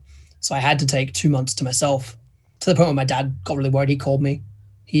couldn't do it. So I had to take 2 months to myself, to the point where my dad got really worried. He called me.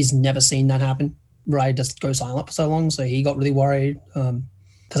 He's never seen that happen, where I just go silent for so long. So he got really worried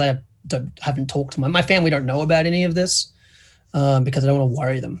because I haven't talked to my family. Don't know about any of this. Because I don't want to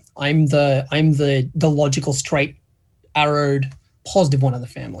worry them. I'm the logical, straight, arrowed, positive one in the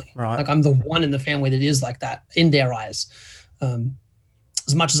family. Right. I'm the one in the family that is like that in their eyes.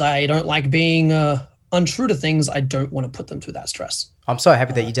 As much as I don't like being untrue to things, I don't want to put them through that stress. I'm so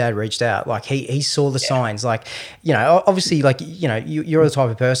happy that your dad reached out. He saw the signs. Obviously, you're the type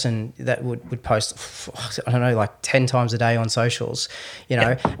of person that would post, I don't know, 10 times a day on socials,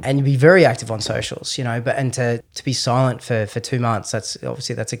 and you'd be very active on socials, and to be silent for 2 months, that's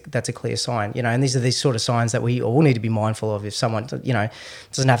obviously that's a clear sign, and these are these sort of signs that we all need to be mindful of if someone,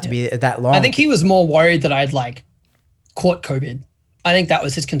 doesn't have to be that long. I think he was more worried that I'd caught COVID. I think that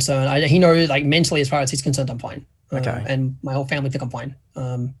was his concern. He knows mentally, as far as he's concerned, I'm fine. Okay. And my whole family think I'm fine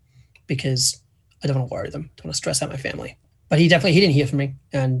because I don't want to worry them. Don't want to stress out my family. But he didn't hear from me,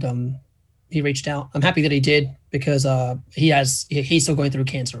 and he reached out. I'm happy that he did because he's still going through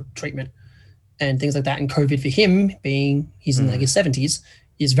cancer treatment and things like that. And COVID for him, being he's in his 70s,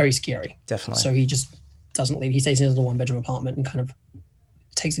 is very scary. Definitely. So he just doesn't leave. He stays in his little 1-bedroom apartment and kind of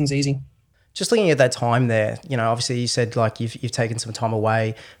takes things easy. Just looking at that time there, obviously you said you've taken some time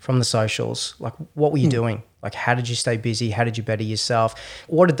away from the socials. What were you doing? Like, how did you stay busy? How did you better yourself?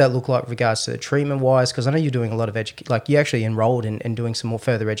 What did that look like with regards to treatment wise? Because I know you're doing a lot of like you actually enrolled in doing some more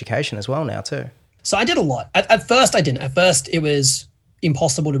further education as well now too. So I did a lot. At first, I didn't. At first, it was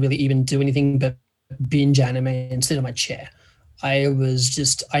impossible to really even do anything but binge anime and sit in my chair. I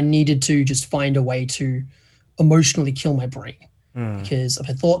needed to just find a way to emotionally kill my brain because if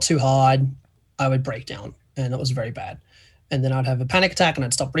I thought too hard, I would break down and it was very bad. And then I'd have a panic attack and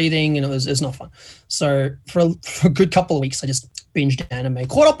I'd stop breathing and it was not fun. So for a good couple of weeks, I just binged anime,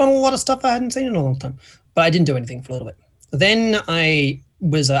 caught up on a lot of stuff I hadn't seen in a long time, but I didn't do anything for a little bit. Then I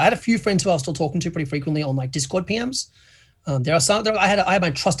had a few friends who I was still talking to pretty frequently on like Discord PMs. I had my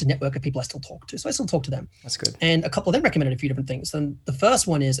trusted network of people I still talk to, so I still talk to them. That's good. And a couple of them recommended a few different things. And the first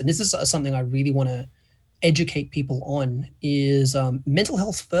one is, and this is something I really want to educate people on, is mental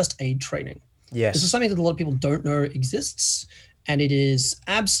health first aid training. Yes. This is something that a lot of people don't know exists, and it is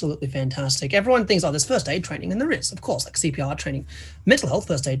absolutely fantastic. Everyone thinks, oh, there's first aid training, and there is, of course, like CPR training. Mental health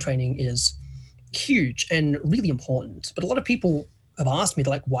first aid training is huge and really important. But a lot of people have asked me,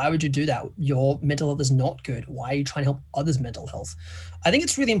 like, why would you do that? Your mental health is not good. Why are you trying to help others' mental health? I think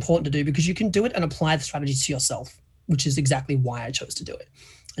it's really important to do because you can do it and apply the strategies to yourself, which is exactly why I chose to do it.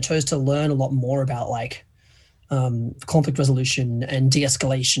 I chose to learn a lot more about like conflict resolution and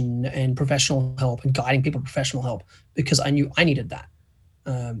de-escalation and professional help and guiding people to professional help because I knew I needed that.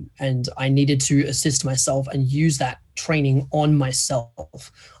 And I needed to assist myself and use that training on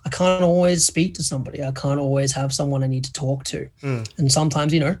myself. I can't always speak to somebody. I can't always have someone I need to talk to. And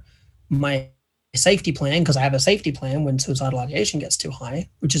sometimes, my safety plan, because I have a safety plan when suicidal ideation gets too high,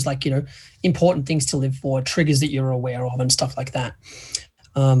 which is like, important things to live for, triggers that you're aware of and stuff like that.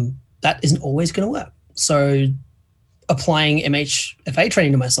 That isn't always going to work. So applying MHFA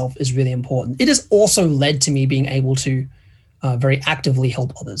training to myself is really important. It has also led to me being able to very actively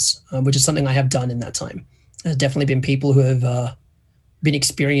help others, which is something I have done in that time. There's definitely been people who have been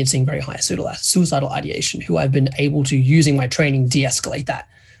experiencing very high suicidal ideation who I've been able to, using my training, de-escalate that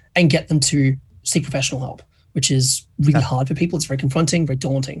and get them to seek professional help, which is really hard for people. It's very confronting, very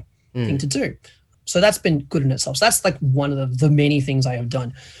daunting thing to do. So that's been good in itself. So that's like one of the many things I have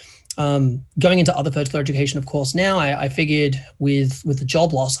done. Going into other further education, of course, now I figured with the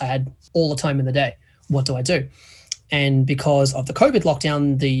job loss, I had all the time in the day. What do I do? And because of the COVID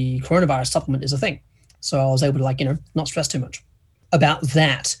lockdown, the coronavirus supplement is a thing. So I was able to not stress too much about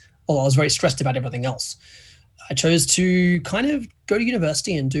that, although I was very stressed about everything else. I chose to kind of go to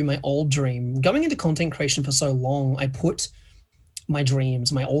university and do my old dream. Going into content creation for so long, I put my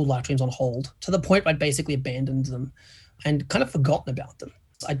dreams, my old life dreams on hold to the point where I'd basically abandoned them and kind of forgotten about them.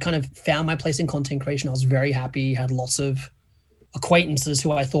 I'd kind of found my place in content creation. I was very happy, had lots of acquaintances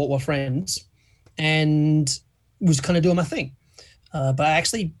who I thought were friends, and was kind of doing my thing. But I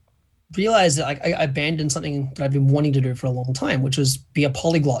actually realized that I abandoned something that I've been wanting to do for a long time, which was be a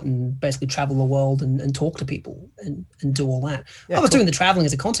polyglot and basically travel the world and talk to people and do all that. Yeah, I was doing the traveling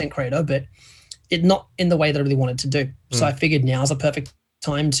as a content creator, but it not in the way that I really wanted to do. So I figured now's a perfect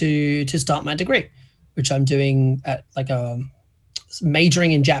time to start my degree, which I'm doing at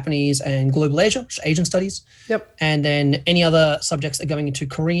majoring in Japanese and global Asia, Asian studies. Yep. And then any other subjects are going into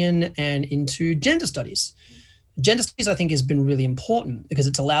Korean and into gender studies. Gender studies, I think, has been really important because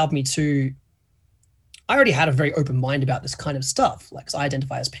it's allowed me to, I already had a very open mind about this kind of stuff, like 'cause I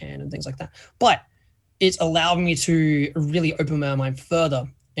identify as pan and things like that. But it's allowed me to really open my mind further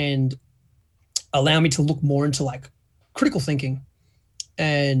and allow me to look more into like critical thinking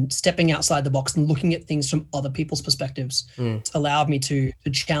and stepping outside the box and looking at things from other people's perspectives. It's allowed me to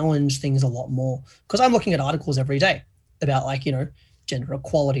challenge things a lot more because I'm looking at articles every day about gender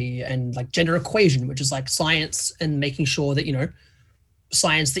equality and like gender equation, which is like science and making sure that,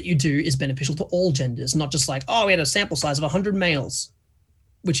 science that you do is beneficial to all genders, not just like, oh, we had a sample size of 100 males,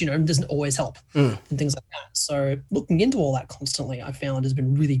 which, doesn't always help and things like that. So looking into all that constantly, I found has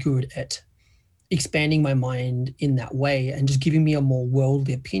been really good at expanding my mind in that way and just giving me a more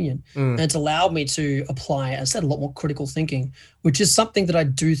worldly opinion. And it's allowed me to apply, as I said, a lot more critical thinking, which is something that I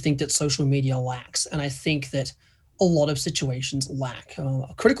do think that social media lacks. And I think that a lot of situations lack.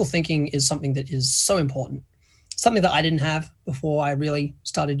 Critical thinking is something that is so important, something that I didn't have before I really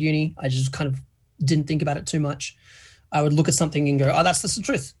started uni. I just kind of didn't think about it too much. I would look at something and go, oh, that's the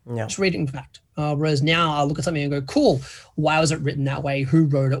truth. Yeah. Just read it in fact. Whereas now I'll look at something and go, cool, why was it written that way? Who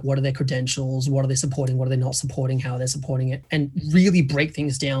wrote it? What are their credentials? What are they supporting? What are they not supporting? How are they supporting it? And really break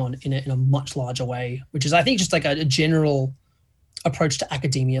things down in a much larger way, which is, I think, just like a general approach to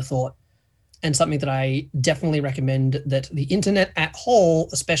academia thought. And something that I definitely recommend that the internet at whole,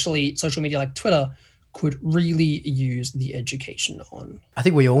 especially social media like Twitter, could really use the education on. I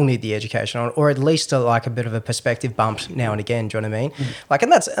think we all need the education on, or at least like a bit of a perspective bump now and again. Do you know what I mean? Like,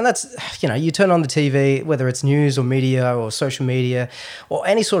 and that's you turn on the TV, whether it's news or media or social media or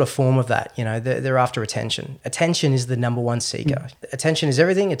any sort of form of that. They're after attention. Attention is the number one seeker. Attention is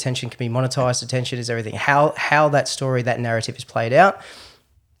everything. Attention can be monetized. Attention is everything. How that story, that narrative is played out,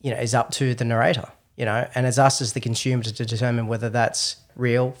 is up to the narrator. And it's us as the consumer to determine whether that's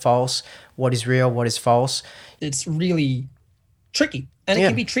real, false, what is real, what is false. It's really tricky. And it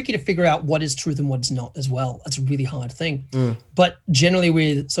can be tricky to figure out what is truth and what is not as well. That's a really hard thing. But generally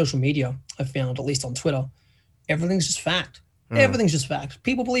with social media, I've found, at least on Twitter, everything's just fact. Everything's just fact.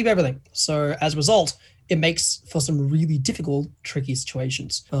 People believe everything. So as a result, it makes for some really difficult, tricky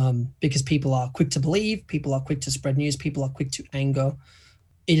situations because people are quick to believe, people are quick to spread news, people are quick to anger.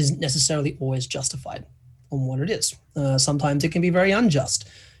 It isn't necessarily always justified on what it is. Sometimes it can be very unjust,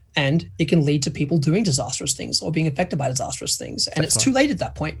 and it can lead to people doing disastrous things or being affected by disastrous things. And it's too late at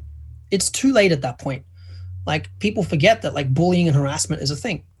that point. It's too late at that point. Like, people forget that like bullying and harassment is a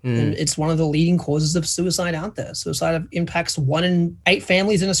thing. And it's one of the leading causes of suicide out there. Suicide impacts 1 in 8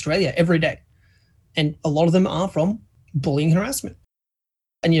 families in Australia every day. And a lot of them are from bullying and harassment.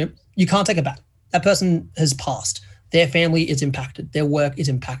 And you can't take it back. That person has passed. Their family is impacted. Their work is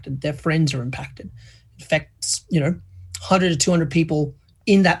impacted. Their friends are impacted. It affects, 100 to 200 people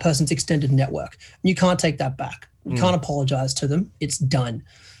in that person's extended network. And you can't take that back. You can't apologize to them. It's done.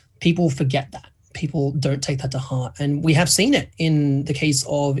 People forget that. People don't take that to heart. And we have seen it in the case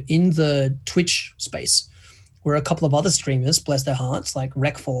of in the Twitch space, where a couple of other streamers, bless their hearts, like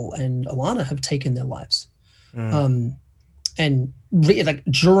Rekfall and Alana, have taken their lives. And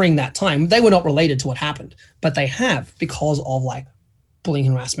during that time, they were not related to what happened, but they have because of like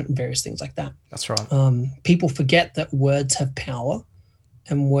bullying, harassment, and various things like that. That's right. People forget that words have power,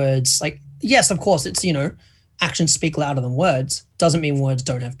 and words, like, yes, of course, it's, actions speak louder than words. Doesn't mean words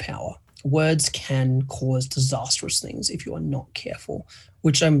don't have power. Words can cause disastrous things if you are not careful,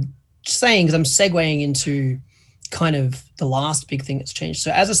 which I'm saying because I'm segueing into kind of the last big thing that's changed.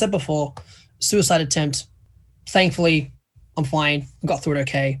 So as I said before, suicide attempt, thankfully, I'm fine. I got through it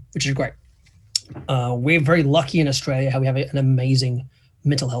okay, which is great. We're very lucky in Australia how we have an amazing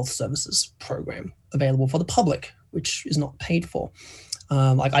mental health services program available for the public, which is not paid for.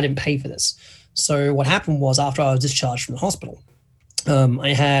 I didn't pay for this. So what happened was, after I was discharged from the hospital,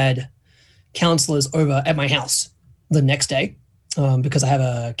 I had counselors over at my house the next day because I have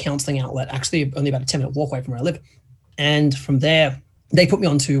a counseling outlet actually only about a 10-minute walk away from where I live. And from there, they put me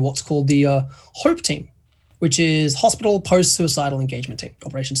onto what's called the HOPE team, which is Hospital Post-Suicidal Engagement Team,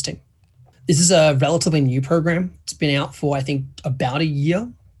 Operations Team. This is a relatively new program. It's been out for, I think, about a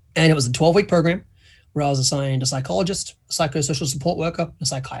year. And it was a 12-week program where I was assigned a psychologist, a psychosocial support worker, a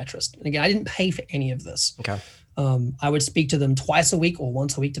psychiatrist. And again, I didn't pay for any of this. Okay. I would speak to them twice a week or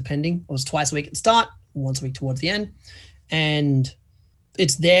once a week, depending. It was twice a week at the start, once a week towards the end. And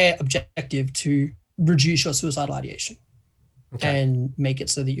it's their objective to reduce your suicidal ideation and make it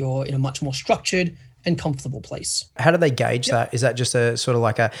so that you're in a much more structured and comfortable place. How do they gauge that? Is that just a sort of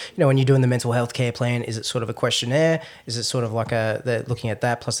like a, when you're doing the mental health care plan, is it sort of a questionnaire? Is it sort of like they're looking at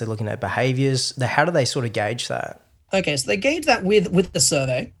that, plus they're looking at behaviors? How do they sort of gauge that? Okay, so they gauge that with the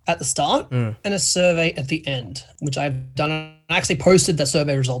survey at the start and a survey at the end, which I've done. I actually posted the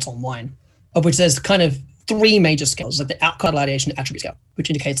survey results online, of which there's kind of 3 major scales, like the outcome ideation attribute scale, which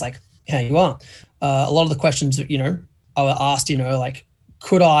indicates like how you are. A lot of the questions that, I were asked, like,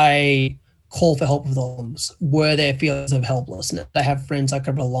 could I call for help with problems? Were there feelings of helplessness? Do I have friends I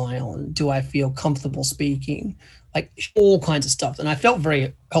could rely on? Do I feel comfortable speaking? Like, all kinds of stuff. And I felt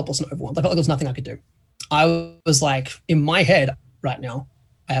very helpless and overwhelmed. I felt like there was nothing I could do. I was like, in my head right now,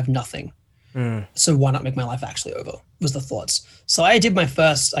 I have nothing. So why not make my life actually over, was the thoughts. So I did my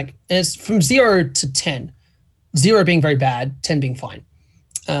first, and it's from 0 to 10, 0 being very bad, 10 being fine.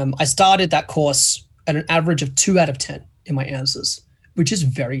 I started that course at an average of 2 out of 10 in my answers, which is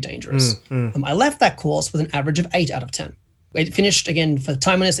very dangerous. I left that course with an average of 8 out of 10. It finished, again, for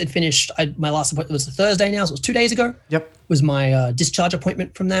timeliness, it finished, my last appointment was a Thursday now, so it was 2 days ago. Yep. Was my discharge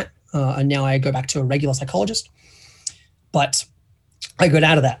appointment from that. And now I go back to a regular psychologist. But I got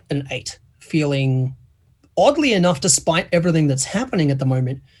out of that at an 8, feeling, oddly enough, despite everything that's happening at the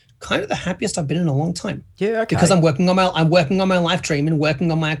moment, kind of the happiest I've been in a long time. Yeah, okay. Because I'm working on my live stream and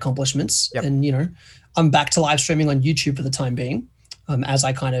working on my accomplishments. Yep. And, I'm back to live streaming on YouTube for the time being, as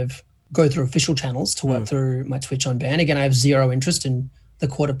I kind of go through official channels to work through my Twitch unban. Again, I have 0 interest in the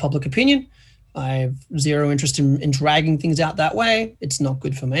court of public opinion. I have 0 interest in dragging things out that way. It's not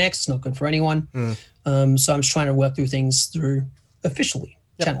good for my ex. It's not good for anyone. So I'm just trying to work through things officially.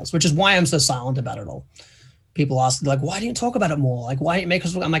 channels, which is why I'm so silent about it all. People ask like, why don't you talk about it more? Like, why don't you make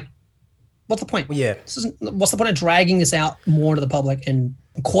us? I'm like, what's the point? Yeah. What's the point of dragging this out more to the public and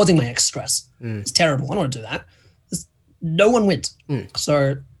causing my ex stress? It's terrible. I don't want to do that. No one wins.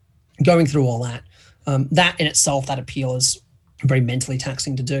 So going through all that, that in itself, that appeal is very mentally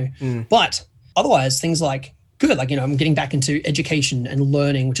taxing to do. But otherwise, things like good, like, I'm getting back into education and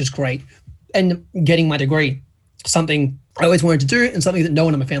learning, which is great, and getting my degree, something I always wanted to do and something that no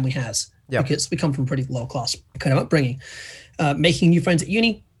one in my family has. Because we come from pretty low class kind of upbringing. Making new friends at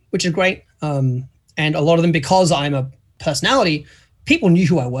uni, which is great. And a lot of them, because I'm a personality, people knew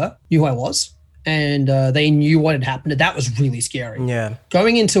who I was, and they knew what had happened. And that was really scary. Yeah.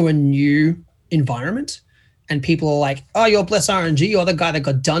 Going into a new environment and people are like, oh, you're BlessRNG, you're the guy that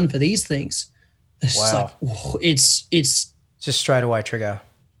got done for these things. It's Wow. like, it's Just straight away trigger.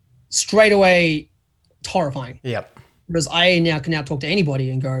 straight away horrifying. Yep. Because I can now talk to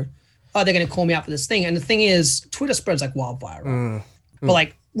anybody and go, oh, they're going to call me out for this thing. And the thing is, Twitter spreads like wildfire. Right? But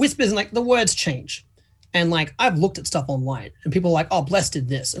like whispers and like the words change. And like I've looked at stuff online and people are like, oh, Bless did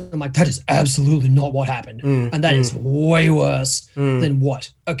this. And I'm like, that is absolutely not what happened. And that is way worse than what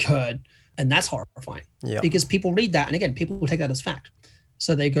occurred. And that's horrifying. Because people read that. And again, people will take that as fact.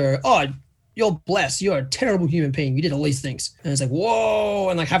 So they go, oh, you're Bless. You're a terrible human being. You did all these things. And it's like, whoa.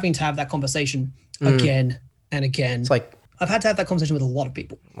 And like having to have that conversation again and again. It's like, I've had to have that conversation with a lot of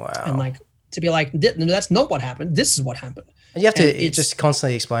people. Wow. And like to be like, no, that's not what happened. This is what happened. and you have to just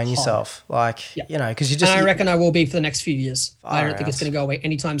constantly explain yourself. Like, because you just. And I reckon I will be for the next few years. I don't think out. it's going to go away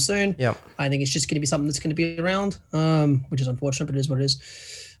anytime soon. Yep. I think it's just going to be something that's going to be around, which is unfortunate, but it is what it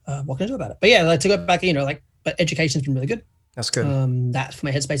is. What can I do about it? But yeah, like to go back, but education's been really good. That's good. That for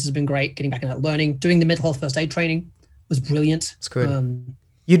my headspace has been great. Getting back into that learning, doing the mental health first aid training was brilliant. It's good.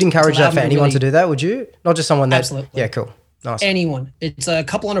 You'd encourage that for anyone to do that, would you? Not just someone that. Absolutely. Yeah, cool. Nice. Anyone. It's a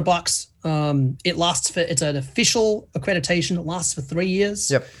couple $100. It lasts it's an official accreditation. It lasts for 3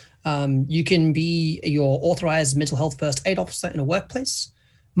 years. Yep. You can be your authorized mental health first aid officer in a workplace,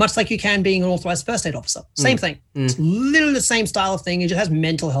 much like you can being an authorized first aid officer. Same thing. It's literally the same style of thing. It just has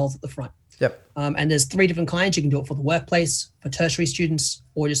mental health at the front. Yep. And there's 3 different kinds. You can do it for the workplace, for tertiary students,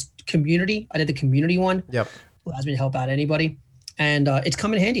 or just community. I did the community one. Yep. Allows me to help out anybody. And it's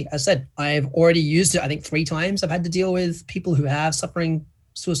come in handy. As I said, I've already used it, I think 3 times. I've had to deal with people who have suffering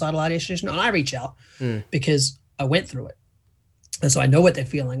suicidal ideation, and I reach out because I went through it. And so I know what they're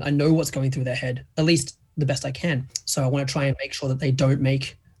feeling. I know what's going through their head, at least the best I can. So I want to try and make sure that they don't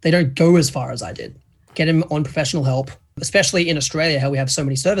go as far as I did. Get them on professional help, especially in Australia, how we have so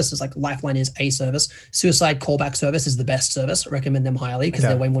many services. Like Lifeline is a service. Suicide callback service is the best service. I recommend them highly because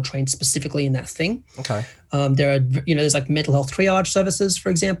they're way more trained specifically in that thing. Okay. There are, there's like mental health triage services, for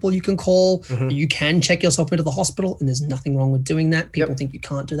example, you can call. You can check yourself into the hospital, and there's nothing wrong with doing that. People think you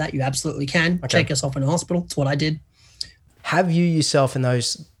can't do that. You absolutely can. Check yourself in a hospital. It's what I did. Have you yourself in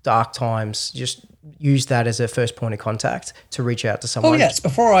those dark times just used that as a first point of contact to reach out to someone? Oh, yes.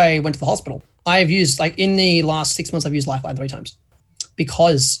 Before I went to the hospital, I've used, like in the last 6 months, I've used Lifeline 3 times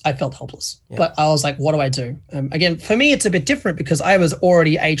because I felt helpless. But I was like, what do I do? Again, for me, it's a bit different because I was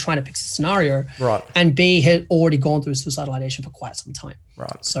already A, trying to fix the scenario, right, and B, had already gone through suicidal ideation for quite some time.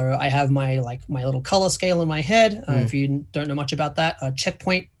 Right. So I have my little color scale in my head. If you don't know much about that,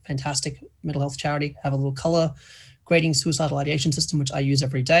 Checkpoint, fantastic mental health charity, have a little color grading suicidal ideation system, which I use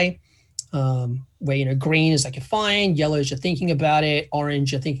every day. Where green is like you're fine, yellow is you're thinking about it,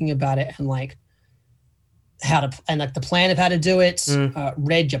 orange you're thinking about it, and like the plan of how to do it.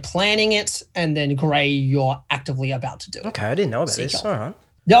 Red you're planning it, and then gray you're actively about to do it. Okay, I didn't know about this. All right.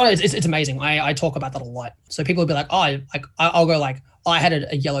 No, it's amazing. I talk about that a lot. So people will be like, I'll go like, I had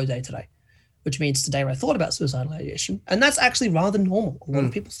a yellow day today, which means today I thought about suicidal ideation, and that's actually rather normal. A lot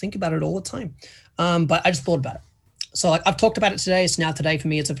of people think about it all the time, but I just thought about it. So like I've talked about it today. So now today for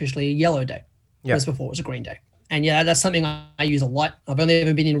me, it's officially a yellow day. Whereas before it was a green day. And yeah, that's something I use a lot. I've only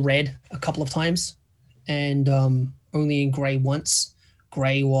ever been in red a couple of times and only in gray once.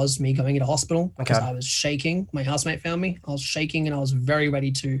 Gray was me going into hospital because I was shaking. My housemate found me. I was shaking and I was very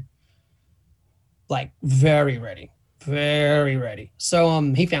ready to, very ready. So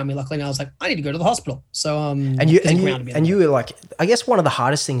he found me luckily, and I was like, I need to go to the hospital. So and you were like, I guess one of the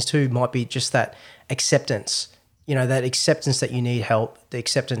hardest things too might be just that acceptance. That acceptance that you need help, the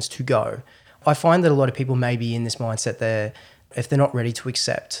acceptance to go. I find that a lot of people may be in this mindset if they're not ready to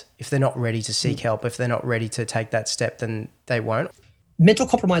accept, if they're not ready to seek help, if they're not ready to take that step, then they won't. Mental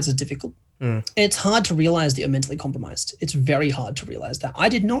compromise is difficult. It's hard to realize that you're mentally compromised. It's very hard to realize that. I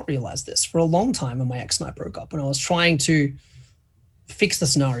did not realize this for a long time when my ex and I broke up, when I was trying to fix the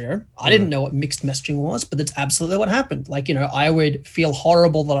scenario. I didn't know what mixed messaging was, but that's absolutely what happened. Like, I would feel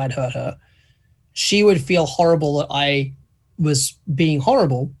horrible that I'd hurt her. She would feel horrible that I was being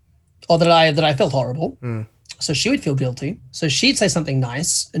horrible, or that I felt horrible. So she would feel guilty. So she'd say something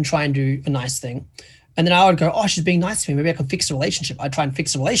nice and try and do a nice thing. And then I would go, oh, she's being nice to me. Maybe I can fix the relationship. I'd try and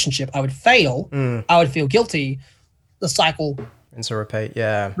fix the relationship. I would fail. I would feel guilty. The cycle It's a repeat.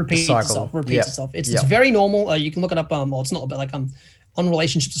 Yeah. repeats itself. It's very normal. You can look it up. Well, it's not, but like on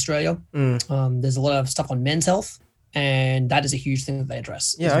Relationships Australia, there's a lot of stuff on men's health, and that is a huge thing that they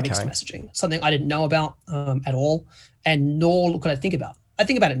address. Mixed messaging, something I didn't know about at all, and nor could I think about. I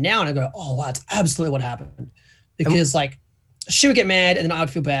think about it now and I go, oh wow, that's absolutely what happened. Because like she would get mad and then I would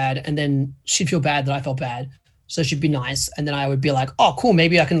feel bad, and then she'd feel bad that I felt bad. So she'd be nice, and then I would be like, oh cool,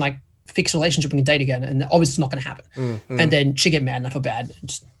 maybe I can like fix a relationship and can date again. And obviously it's not going to happen. And then she'd get mad and I feel bad.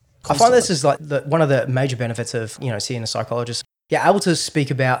 I find this is like one of the major benefits of, seeing a psychologist. You're able to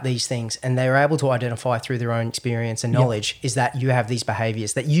speak about these things, and they're able to identify through their own experience and knowledge is that you have these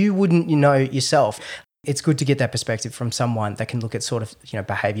behaviors that you wouldn't yourself. It's good to get that perspective from someone that can look at sort of,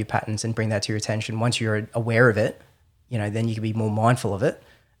 behavior patterns and bring that to your attention. Once you're aware of it, then you can be more mindful of it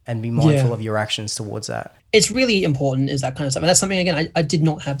and be mindful of your actions towards that. It's really important, is that kind of stuff. And that's something, again, I did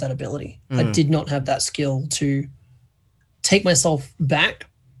not have that ability. I did not have that skill to take myself back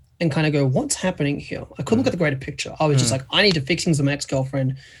and kind of go, what's happening here? I couldn't look at the greater picture. I was just like, I need to fix things with my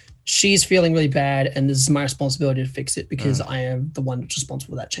ex-girlfriend. She's feeling really bad, and this is my responsibility to fix it because I am the one that's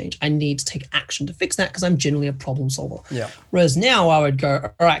responsible for that change. I need to take action to fix that because I'm generally a problem solver. Yeah. Whereas now I would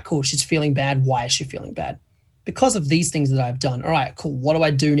go, all right, cool, she's feeling bad. Why is she feeling bad? Because of these things that I've done. All right, cool. What do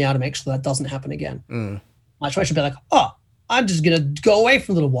I do now to make sure that doesn't happen again? My choice should be like, oh, I'm just going to go away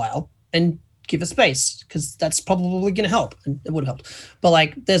for a little while and give it space, because that's probably going to help, and it would have helped. But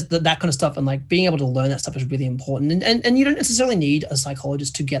like there's that kind of stuff, and like being able to learn that stuff is really important. And you don't necessarily need a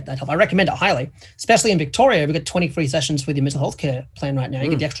psychologist to get that help. I recommend it highly, especially in Victoria. We've got 20 free sessions with your mental health care plan right now. You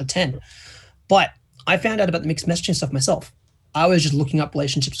get the extra 10. But I found out about the mixed messaging stuff myself. I was just looking up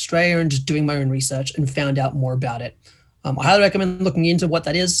Relationships Australia and just doing my own research and found out more about it. I highly recommend looking into what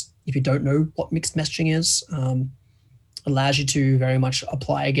that is if you don't know what mixed messaging is. Allows you to very much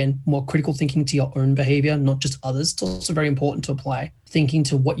apply, again, more critical thinking to your own behavior, not just others. It's also very important to apply thinking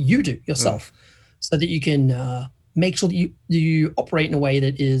to what you do yourself so that you can make sure that you operate in a way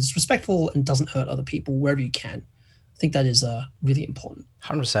that is respectful and doesn't hurt other people wherever you can. I think that is really important.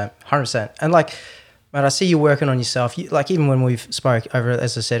 100%. And like, Matt, I see you working on yourself. Like even when we've spoke over,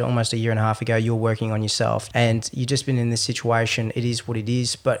 as I said, almost a year and a half ago, you're working on yourself, and you've just been in this situation. It is what it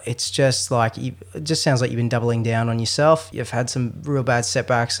is, but it's just like, it just sounds like you've been doubling down on yourself. You've had some real bad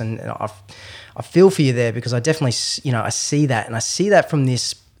setbacks, and I feel for you there, because I definitely, I see that, and I see that from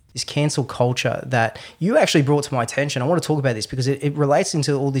this cancel culture that you actually brought to my attention. I want to talk about this because it relates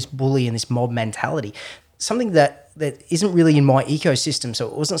into all this bully and this mob mentality. Something that isn't really in my ecosystem, so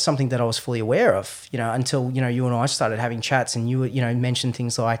it wasn't something that I was fully aware of, until, you and I started having chats, and you mentioned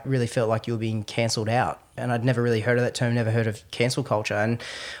things like, really felt like you were being cancelled out. And I'd never really heard of that term, never heard of cancel culture. And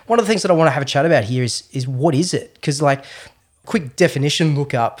one of the things that I want to have a chat about here is what is it? Because like, quick definition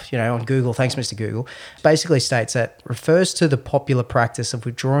look up, on Google, thanks Mr. Google, basically states that refers to the popular practice of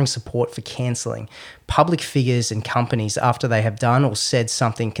withdrawing support for cancelling public figures and companies after they have done or said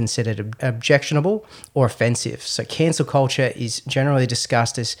something considered objectionable or offensive. So cancel culture is generally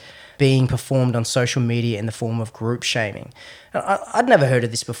discussed as being performed on social media in the form of group shaming. I'd never heard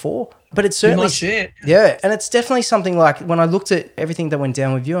of this before, but it's certainly, yeah, and it's definitely something like, when I looked at everything that went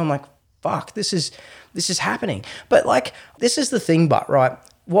down with you, I'm like, fuck, this is happening. But like, this is the thing, but right,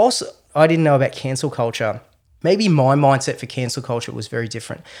 whilst I didn't know about cancel culture, maybe my mindset for cancel culture was very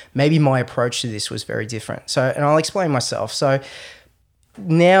different. Maybe my approach to this was very different. So, and I'll explain myself. So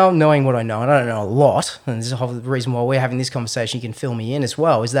now knowing what I know, and I don't know a lot, and this is the reason why we're having this conversation, you can fill me in as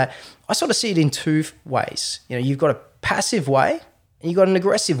well, is that I sort of see it in two ways. You've got a passive way and you've got an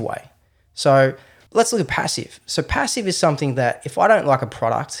aggressive way. So let's look at passive. So passive is something that if I don't like a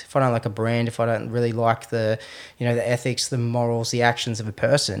product, if I don't like a brand, if I don't really like the ethics, the morals, the actions of a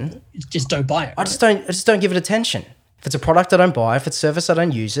person, just don't buy it. I just don't give it attention. If it's a product, I don't buy it. If it's service, I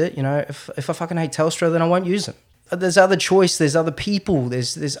don't use it. If I fucking hate Telstra, then I won't use them. There's other choice, there's other people,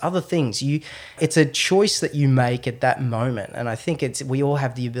 there's other things. It's a choice that you make at that moment. And I think we all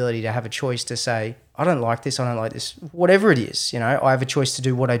have the ability to have a choice to say, I don't like this, whatever it is, I have a choice to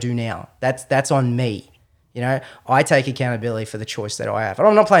do what I do now. That's on me. I take accountability for the choice that I have. And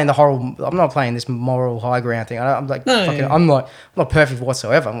I'm not playing this moral high ground thing. I'm not perfect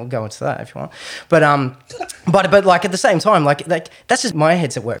whatsoever. I'm going to go into that if you want. But like at the same time, like that's just my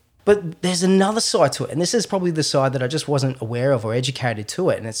head's at work. But there's another side to it, and this is probably the side that I just wasn't aware of or educated to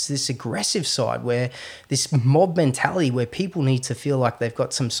it, and it's this aggressive side where this mob mentality where people need to feel like they've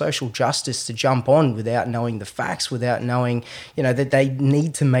got some social justice to jump on without knowing the facts, without knowing, that they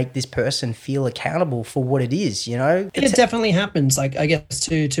need to make this person feel accountable for what it is, It definitely happens. Like, I guess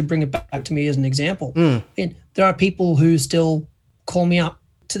to bring it back to me as an example, there are people who still call me up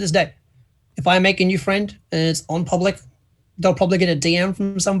to this day. If I make a new friend and it's on public, they'll probably get a DM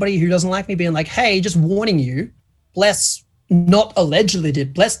from somebody who doesn't like me being like, hey, just warning you, Bless not allegedly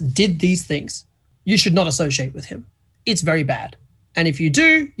did, Bless did these things. You should not associate with him. It's very bad. And if you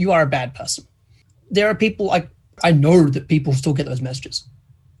do, you are a bad person. There are people, I know that people still get those messages.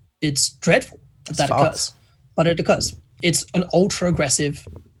 It's dreadful that occurs, but it occurs. It's an ultra aggressive.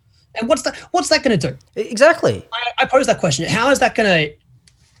 And what's that going to do? Exactly. I pose that question.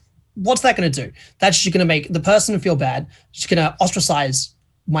 What's that going to do? That's just going to make the person feel bad. It's going to ostracize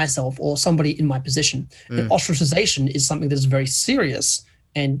myself or somebody in my position. And ostracization is something that is very serious,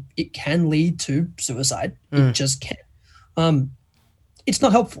 and it can lead to suicide. It just can. It's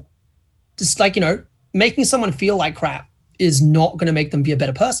not helpful. Just like, making someone feel like crap is not going to make them be a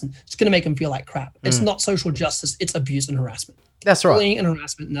better person. It's going to make them feel like crap. It's not social justice. It's abuse and harassment. That's right. Bullying and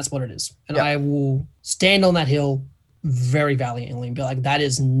harassment, and that's what it is. And I will stand on that hill very valiantly and be like, that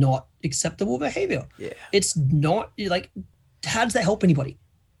is not acceptable behavior. Yeah. It's not, like, how does that help anybody?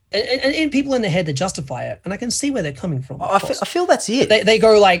 And people in their head that justify it, and I can see where they're coming from. I feel that's it. They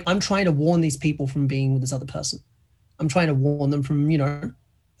go like, I'm trying to warn these people from being with this other person. I'm trying to warn them from,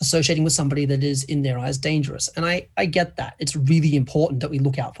 associating with somebody that is in their eyes dangerous. And I get that. It's really important that we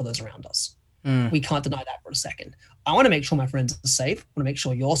look out for those around us. We can't deny that for a second. I want to make sure my friends are safe. I want to make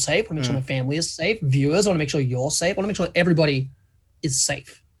sure you're safe. I want to make sure my family is safe. Viewers, I want to make sure you're safe. I want to make sure everybody is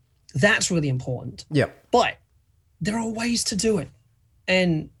safe. That's really important. Yeah. But there are ways to do it.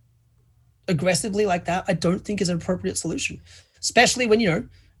 And aggressively like that, I don't think is an appropriate solution. Especially when,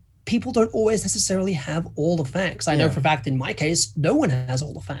 people don't always necessarily have all the facts. I know for a fact in my case, no one has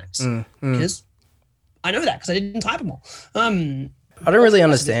all the facts. Because I know that because I didn't type them all. I don't really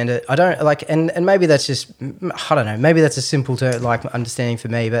understand it. I don't and maybe that's just, I don't know, maybe that's a simple understanding for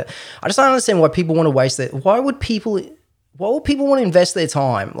me, but I just don't understand why people want to waste why would people want to invest their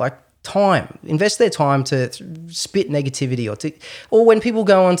time? Invest their time to spit negativity or when people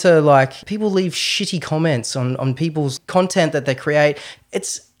go on to people leave shitty comments on people's content that they create.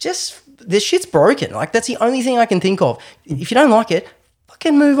 It's just, this shit's broken. That's the only thing I can think of. If you don't like it,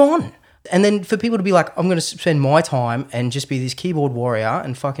 fucking move on. And then for people to be like, I'm going to spend my time and just be this keyboard warrior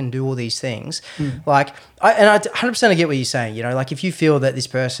and fucking do all these things. I 100% get what you're saying, if you feel that this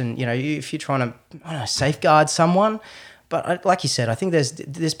person, if you're trying to, safeguard someone, but like you said, I think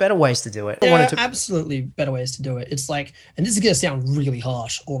there's better ways to do it. There are absolutely better ways to do it. It's like, and this is going to sound really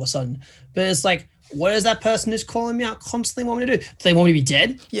harsh all of a sudden, but it's like, what is that person who's calling me out constantly want me to do? Do they want me to be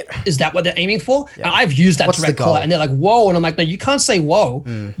dead? Yeah. Is that what they're aiming for? Yeah. And I've used that direct call, and they're like, whoa. And I'm like, no, you can't say whoa.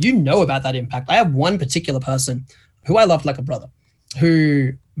 You know about that impact. I have one particular person who I loved like a brother,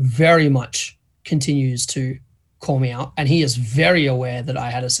 who very much continues to call me out. And he is very aware that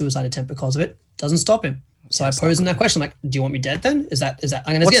I had a suicide attempt because of it. Doesn't stop him. So I pose him that question, like, do you want me dead then? Is that,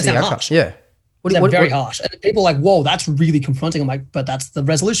 I'm going to say it's harsh. Yeah. Very harsh. And people are like, whoa, that's really confronting. I'm like, but that's the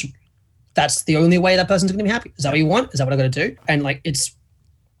resolution. That's the only way that person's going to be happy. Is that what you want? Is that what I got to do? And it's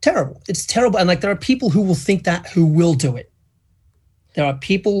terrible. It's terrible. And there are people who will think that, who will do it. There are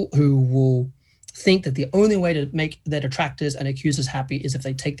people who will think that the only way to make their detractors and accusers happy is if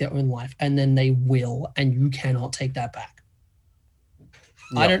they take their own life, and then they will, and you cannot take that back. Yep.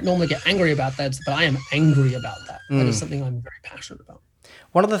 I don't normally get angry about that, but I am angry about that. That is something I'm very passionate about.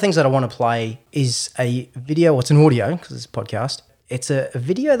 One of the things that I want to play is a video. It's an audio because it's a podcast. It's a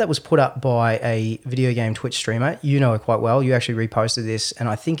video that was put up by a video game Twitch streamer. You know it quite well. You actually reposted this, and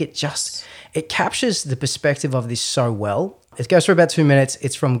I think it captures the perspective of this so well. It goes for about 2 minutes.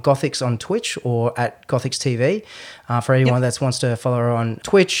 It's from Gothix on Twitch or at Gothix TV. For anyone that wants to follow her on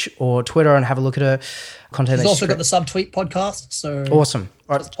Twitch or Twitter and have a look at her content. She's also got the Subtweet podcast. So awesome.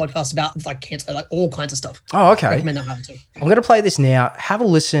 Right. Podcast about cancer, all kinds of stuff. Oh, okay. I recommend that one too. I'm going to play this now. Have a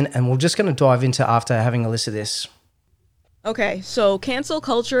listen, and we're just going to dive into after having a listen to this. Okay, so cancel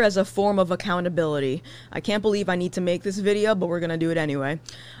culture as a form of accountability. I can't believe I need to make this video, but we're going to do it anyway.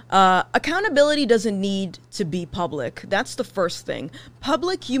 Accountability doesn't need to be public. That's the first thing.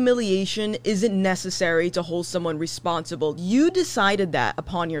 Public humiliation isn't necessary to hold someone responsible. You decided that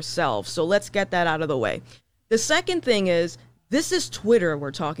upon yourself, so let's get that out of the way. The second thing is, this is Twitter we're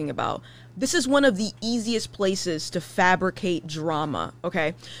talking about. this is one of the easiest places to fabricate drama,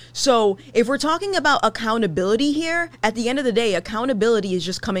 okay? So if we're talking about accountability here, at the end of the day, accountability is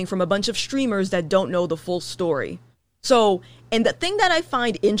just coming from a bunch of streamers that don't know the full story. So, and the thing that I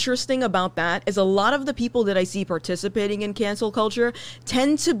find interesting about that is a lot of the people that I see participating in cancel culture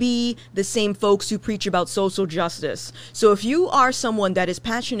tend to be the same folks who preach about social justice. So if you are someone that is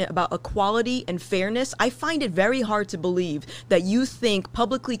passionate about equality and fairness, I find it very hard to believe that you think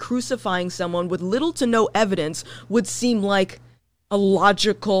publicly crucifying someone with little to no evidence would seem like a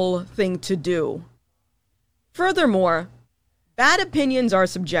logical thing to do. Furthermore, bad opinions are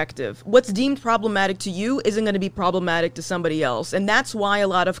subjective. What's deemed problematic to you isn't going to be problematic to somebody else. And that's why a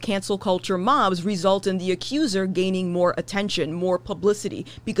lot of cancel culture mobs result in the accuser gaining more attention, more publicity.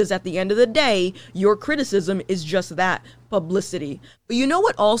 Because at the end of the day, your criticism is just that, publicity. But you know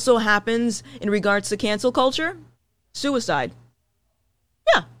what also happens in regards to cancel culture? Suicide.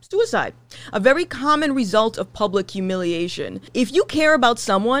 Yeah, suicide. A very common result of public humiliation. If you care about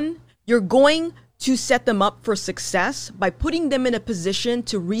someone, you're going to set them up for success by putting them in a position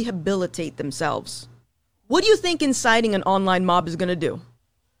to rehabilitate themselves. What do you think inciting an online mob is going to do?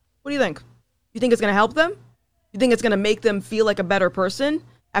 What do you think? You think it's going to help them? You think it's going to make them feel like a better person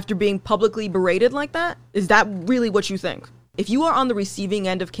after being publicly berated like that? Is that really what you think? If you are on the receiving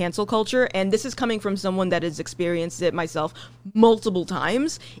end of cancel culture, and this is coming from someone that has experienced it myself multiple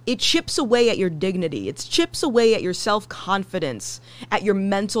times, it chips away at your dignity. It chips away at your self-confidence, at your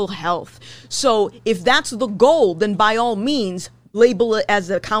mental health. So if that's the goal, then by all means, label it as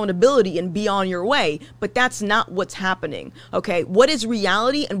accountability and be on your way. But that's not what's happening, okay? What is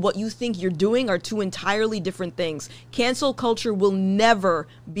reality and what you think you're doing are two entirely different things. Cancel culture will never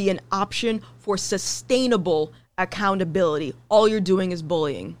be an option for sustainable accountability. All you're doing is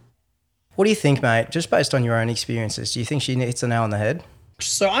bullying. What do you think, mate? Just based on your own experiences, do you think she hits the nail on the head?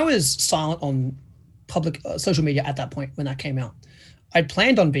 So I was silent on public social media at that point when that came out. I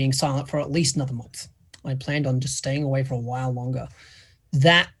planned on being silent for at least another month. I planned on just staying away for a while longer.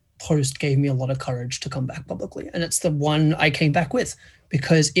 That post gave me a lot of courage to come back publicly. And it's the one I came back with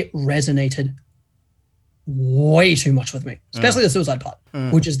because it resonated way too much with me, especially the suicide part,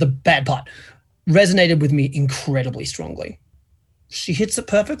 which is the bad part. Resonated with me incredibly strongly. She hits it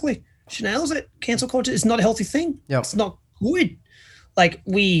perfectly. She nails it. Cancel culture is not a healthy thing. Yep. It's not good. Like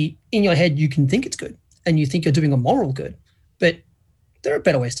in your head, you can think it's good and you think you're doing a moral good, but there are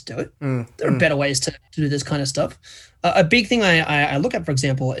better ways to do it. There are better ways to do this kind of stuff. A big thing I look at, for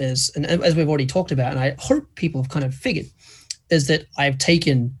example, is, and as we've already talked about, and I hope people have kind of figured, is that I've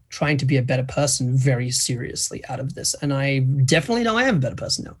taken trying to be a better person very seriously out of this. And I definitely know I am a better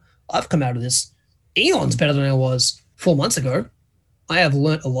person now. I've come out of this eons better than I was 4 months ago. I have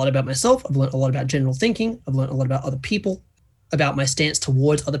learned a lot about myself. I've learned a lot about general thinking. I've learned a lot about other people, about my stance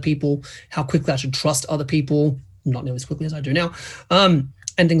towards other people, how quickly I should trust other people, not nearly as quickly as I do now, and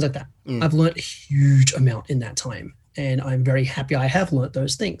things like that. I've learned a huge amount in that time, and I'm very happy I have learned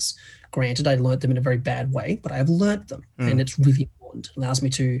those things. Granted, I learned them in a very bad way, but I have learned them, and it's really important. It allows me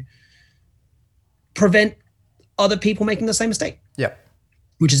to prevent other people making the same mistake. Yeah.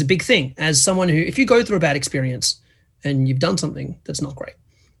 Which is a big thing. As someone who, if you go through a bad experience and you've done something that's not great,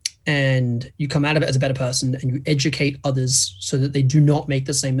 and you come out of it as a better person and you educate others so that they do not make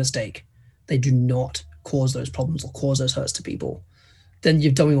the same mistake, they do not cause those problems or cause those hurts to people, then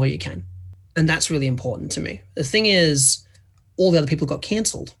you're doing all you can. And that's really important to me. The thing is, all the other people got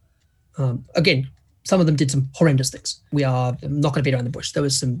canceled. Again, some of them did some horrendous things. I'm not going to beat around the bush. There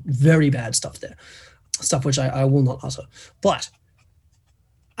was some very bad stuff there, stuff which I will not utter. But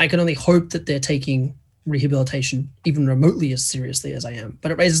I can only hope that they're taking rehabilitation even remotely as seriously as I am.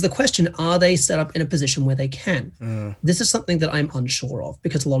 But it raises the question, are they set up in a position where they can? This is something that I'm unsure of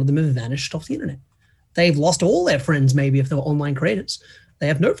because a lot of them have vanished off the internet. They've lost all their friends, maybe, if they were online creators. They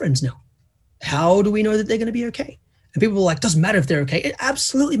have no friends now. How do we know that they're going to be okay? And people are like, doesn't matter if they're okay. It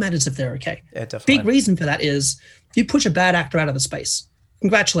absolutely matters if they're okay. Yeah, definitely. Big reason for that is you push a bad actor out of the space.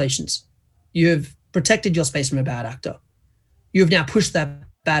 Congratulations. You've protected your space from a bad actor. You have now pushed that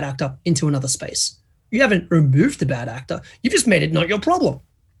bad actor into another space. You haven't removed the bad actor. You've just made it not your problem.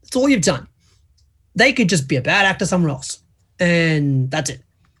 That's all you've done. They could just be a bad actor somewhere else. And that's it.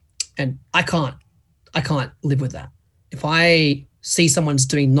 And I can't live with that. If I see someone's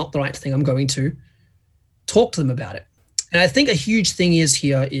doing not the right thing, I'm going to talk to them about it. And I think a huge thing is,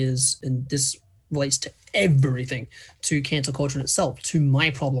 and this relates to everything, to cancel culture in itself, to my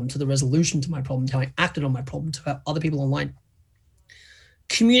problem, to the resolution to my problem, to how I acted on my problem, to other people online.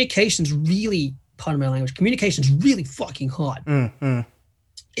 Communication's really, pardon my language, communication's really fucking hard.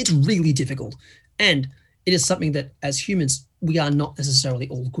 It's really difficult. And it is something that as humans, we are not necessarily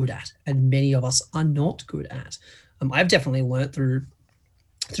all good at, and many of us are not good at. I've definitely learned through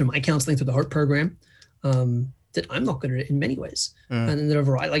my counseling, through the Hope program, that I'm not good at it in many ways. And then there are a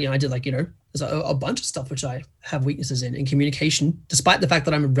variety, I did there's a bunch of stuff which I have weaknesses in communication, despite the fact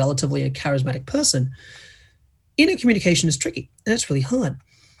that I'm a relatively charismatic person. Communication is tricky and it's really hard.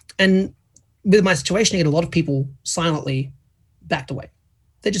 And with my situation, again, a lot of people silently backed away.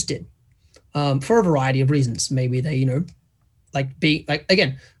 They just did, for a variety of reasons. Maybe they,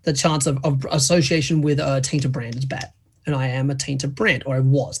 again, the chance of association with a tainted brand is bad. And I am a tainted brand, or I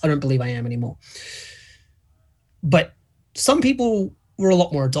was. I don't believe I am anymore. But some people were a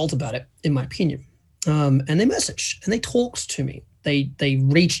lot more adult about it, in my opinion. And they messaged and they talked to me. They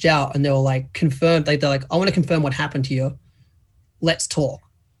reached out and they were like, confirmed. They're like, I want to confirm what happened to you. Let's talk.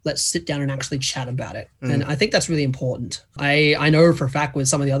 Let's sit down and actually chat about it. And I think that's really important. I know for a fact with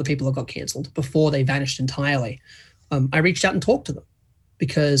some of the other people that got canceled before they vanished entirely, I reached out and talked to them,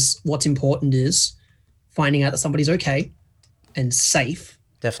 because what's important is finding out that somebody's okay and safe.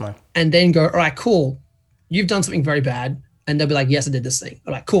 Definitely. And then go, all right, cool. You've done something very bad. And they'll be like, yes, I did this thing.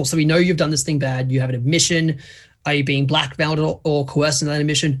 All right, cool. So we know you've done this thing bad. You have an admission. Are you being blackmailed or coerced in that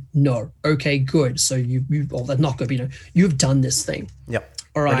admission? No. Okay, good. So well, that's not good, but you've done this thing. Yep.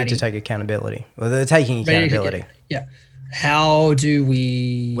 All right. Ready to take accountability. Well, they're taking accountability. Yeah. Where do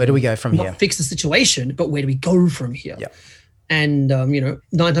we go from here? Fix the situation, but where do we go from here? Yeah. And, 9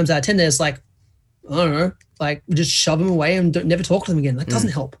 times out of 10, there's I don't know, we just shove them away and never talk to them again. That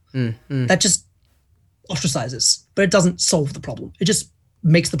doesn't help. That just ostracizes, but it doesn't solve the problem. It just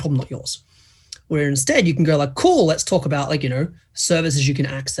makes the problem not yours. Where instead you can go cool, let's talk about services you can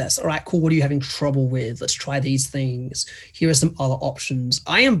access. All right, cool. What are you having trouble with? Let's try these things. Here are some other options.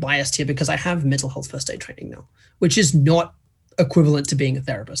 I am biased here because I have mental health first aid training now, which is not equivalent to being a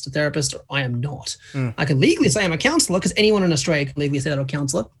therapist. A therapist, I am not. I can legally say I'm a counselor because anyone in Australia can legally say that I'm a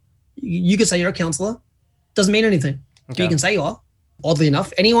counselor. You can say you're a counselor. Doesn't mean anything. Okay. But you can say you are. Oddly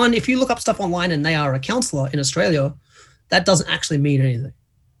enough, if you look up stuff online and they are a counselor in Australia, that doesn't actually mean anything.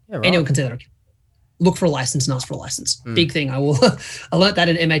 Yeah, right. Anyone can say that. Look for a license and ask for a license. Big thing. I learned that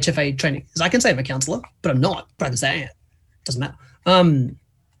in MHFA training. Is I can say I'm a counselor, but I'm not. But I can say I am. Doesn't matter.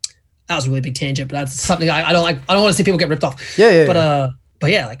 That was a really big tangent, but that's something I don't like. I don't want to see people get ripped off. Yeah.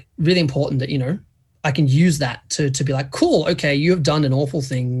 But yeah, really important that I can use that to be cool. Okay, you have done an awful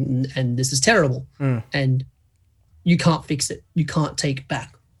thing, and this is terrible, and you can't fix it. You can't take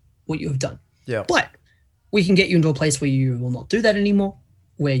back what you have done. Yeah. But we can get you into a place where you will not do that anymore,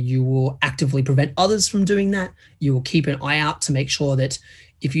 where you will actively prevent others from doing that. You will keep an eye out to make sure that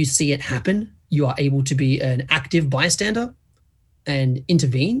if you see it happen, you are able to be an active bystander and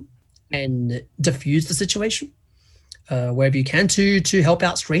intervene and diffuse the situation wherever you can to help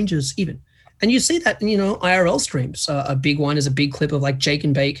out strangers even. And you see that in, IRL streams. A big one is a big clip of Jake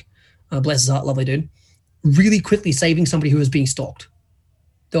and Bake, bless his heart, lovely dude, really quickly saving somebody who was being stalked.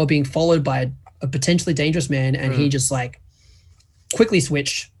 They were being followed by a potentially dangerous man, and he just quickly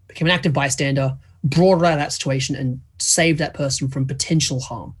switched, became an active bystander, brought her out of that situation and saved that person from potential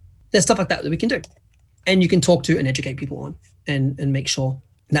harm. There's stuff like that we can do. And you can talk to and educate people on and make sure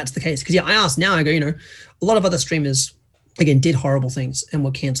that's the case. Because I asked now, I go, a lot of other streamers, again, did horrible things and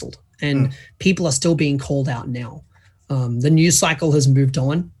were canceled. And people are still being called out now. The news cycle has moved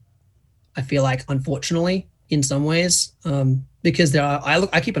on, I feel unfortunately, in some ways, because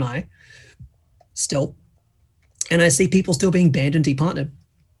I keep an eye still, and I see people still being banned and departnered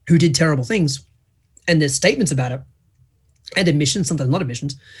who did terrible things, and there's statements about it and admissions, sometimes not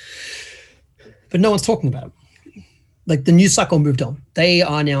admissions, but no one's talking about it. The news cycle moved on. They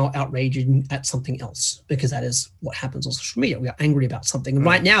are now outraging at something else because that is what happens on social media. We are angry about something. And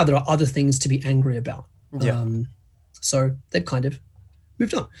right now there are other things to be angry about. Yeah. So they've kind of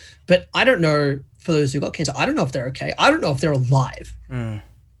moved on. But I don't know, for those who got cancer, I don't know if they're okay. I don't know if they're alive. I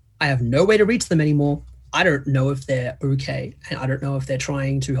have no way to reach them anymore. I don't know if they're okay. And I don't know if they're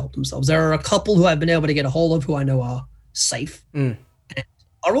trying to help themselves. There are a couple who I've been able to get a hold of who I know are safe and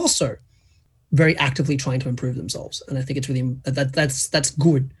are also very actively trying to improve themselves. And I think it's really, that's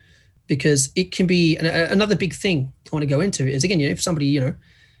good, because it can be another big thing I want to go into is, again, if somebody,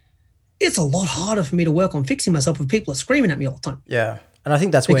 it's a lot harder for me to work on fixing myself if people are screaming at me all the time. Yeah. And I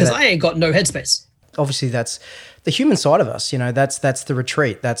think that's because I ain't got no headspace. Obviously that's the human side of us, that's the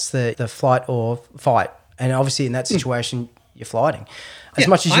retreat, that's the flight or fight. And obviously in that situation, you're fighting. As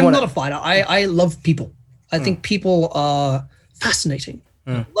much as I'm not a fighter. I love people. I think people are fascinating.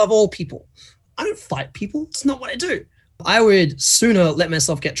 I love all people. I don't fight people. It's not what I do. I would sooner let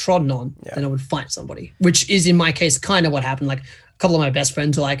myself get trodden on than I would fight somebody, which is in my case kind of what happened. A couple of my best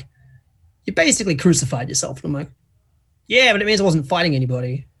friends were like, you basically crucified yourself. And I'm like, yeah, but it means I wasn't fighting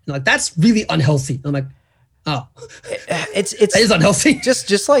anybody. And like, that's really unhealthy. I'm like, oh, It's that is unhealthy.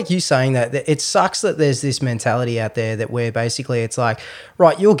 just like you saying that, it sucks that there's this mentality out there that where basically it's like,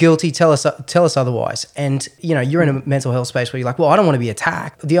 right, you're guilty, tell us otherwise. And you know, you're in a mental health space where you're like, well, I don't want to be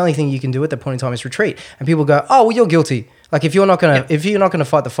attacked. The only thing you can do at that point in time is retreat. And people go, oh, well, you're guilty. Like if you're not gonna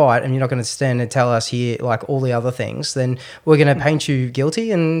fight the fight and you're not gonna stand and tell us here like all the other things, then we're gonna paint you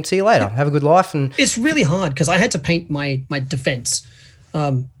guilty and see you later. Have a good life. And it's really hard because I had to paint my defense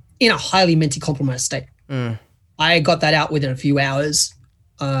in a highly mentally compromised state. I got that out within a few hours.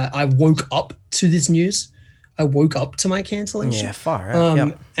 I woke up to this news. I woke up to my cancellation. Yeah, far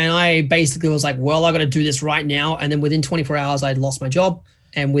out. And I basically was like, well, I got to do this right now. And then within 24 hours, I'd lost my job.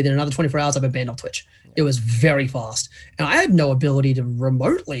 And within another 24 hours, I've been banned off Twitch. It was very fast. And I had no ability to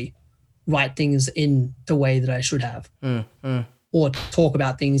remotely write things in the way that I should have or talk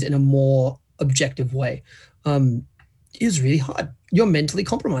about things in a more objective way. It was really hard. You're mentally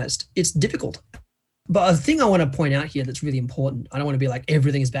compromised. It's difficult. But a thing I want to point out here that's really important, I don't want to be like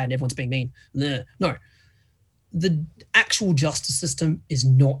everything is bad and everyone's being mean. No. The actual justice system is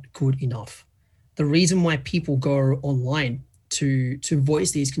not good enough. The reason why people go online to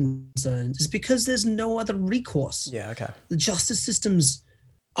voice these concerns is because there's no other recourse. Yeah, okay. The justice systems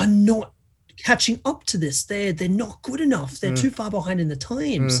are not catching up to this. They're not good enough. They're too far behind in the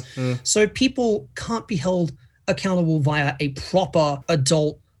times. So people can't be held accountable via a proper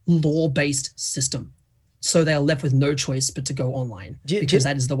adult law-based system. So they're left with no choice but to go online because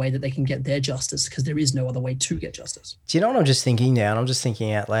that is the way that they can get their justice because there is no other way to get justice. Do you know what I'm just thinking now? And I'm just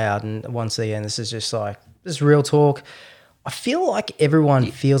thinking out loud. And once again, this is just like, this is real talk. I feel like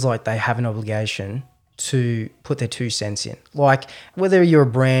everyone feels like they have an obligation to put their 2 cents in. Like whether you're a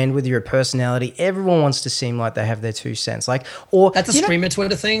brand, whether you're a personality, everyone wants to seem like they have their 2 cents. Like, or that's a streamer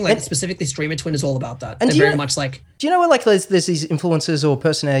Twitter thing. Like specifically streamer Twin is all about that. And they're very much like, do you know what, like there's these influencers or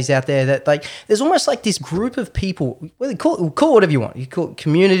personalities out there that like, there's almost like this group of people, call it whatever you want. You call it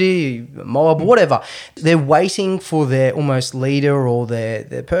community, mob, whatever. They're waiting for their almost leader or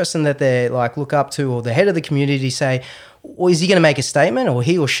their person that they like look up to or the head of the community to say, or is he going to make a statement or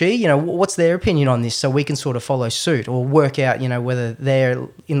he or she, you know, what's their opinion on this so we can sort of follow suit or work out, you know, whether they're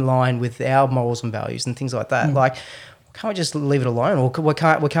in line with our morals and values and things like that. Like, can't we just leave it alone? Or why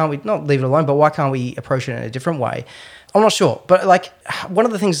can't we not leave it alone, but why can't we approach it in a different way? I'm not sure. But like one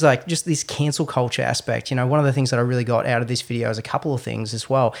of the things, like just this cancel culture aspect, you know, one of the things that I really got out of this video is a couple of things as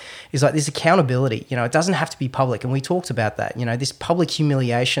well, is like this accountability. You know, it doesn't have to be public. And we talked about that, you know, this public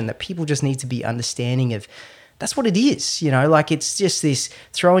humiliation that people just need to be understanding of. That's what it is, you know, like it's just this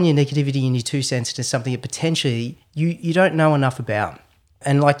throwing your negativity and your 2 cents into something that potentially you don't know enough about.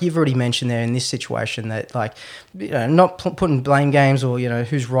 And like you've already mentioned there in this situation that like, you know, not putting blame games or, you know,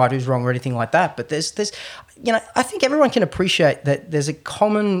 who's right, who's wrong or anything like that. But there's, you know, I think everyone can appreciate that there's a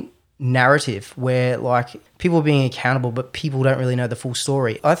common narrative where like people are being accountable, but people don't really know the full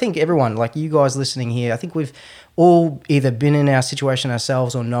story. I think everyone, like you guys listening here, I think we've all either been in our situation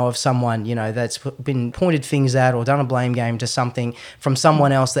ourselves or know of someone, you know, that's been pointed fingers at or done a blame game to something from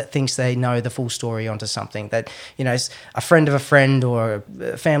someone else that thinks they know the full story onto something that, you know, a friend of a friend or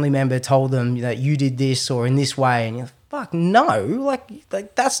a family member told them that you did this or in this way. And you're like, fuck, no,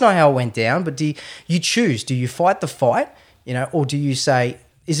 like that's not how it went down. But do you choose? Do you fight the fight, you know, or do you say,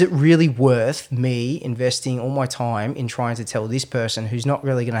 is it really worth me investing all my time in trying to tell this person who's not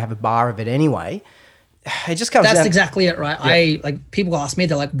really going to have a bar of it anyway? It just comes down. That's exactly it, right? Yeah. People ask me,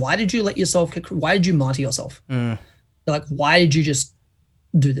 they're like, why did you why did you martyr yourself? They're like, why did you just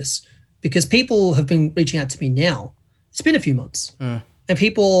do this? Because people have been reaching out to me now. It's been a few months. And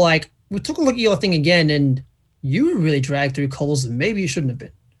people are like, we took a look at your thing again and you were really dragged through coals and maybe you shouldn't have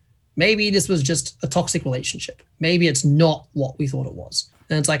been. Maybe this was just a toxic relationship. Maybe it's not what we thought it was.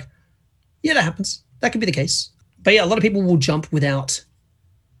 And it's like, yeah, that happens. That could be the case. But yeah, a lot of people will jump without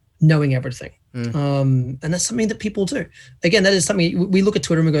knowing everything. And that's something that people do. Again, that is something we look at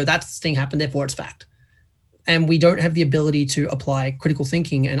Twitter and we go, that thing happened, therefore it's fact. And we don't have the ability to apply critical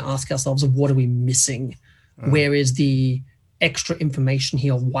thinking and ask ourselves, what are we missing? Where is the extra information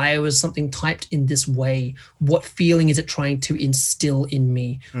here? Why was something typed in this way? What feeling is it trying to instill in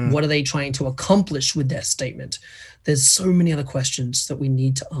me? What are they trying to accomplish with their statement? There's so many other questions that we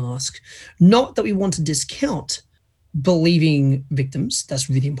need to ask. Not that we want to discount believing victims. That's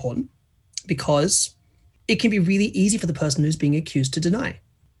really important because it can be really easy for the person who's being accused to deny.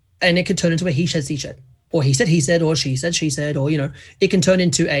 And it could turn into a he said, or he said, or she said, or, you know, it can turn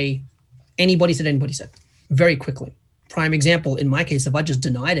into a anybody said very quickly. Prime example, in my case, if I just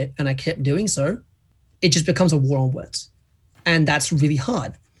denied it and I kept doing so, it just becomes a war on words. And that's really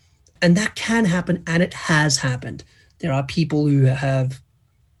hard. And that can happen, and it has happened. There are people who have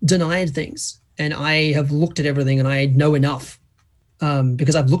denied things, and I have looked at everything and I know enough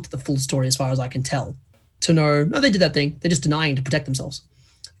because I've looked at the full story as far as I can tell to know, no, they did that thing. They're just denying to protect themselves.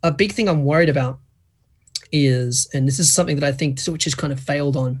 A big thing I'm worried about is, and this is something that I think Twitch has kind of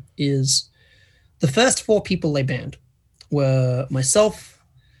failed on, is the first 4 people they banned were myself,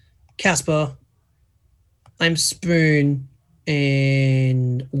 Casper, I'm Spoon,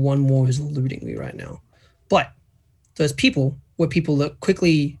 and one more who's eluding me right now. But those people were people that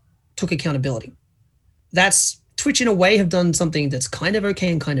quickly took accountability. That's Twitch in a way have done something that's kind of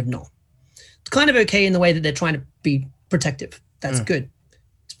okay and kind of not. It's kind of okay in the way that they're trying to be protective. That's good.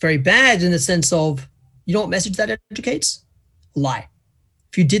 It's very bad in the sense of, you know what message that educates? Lie.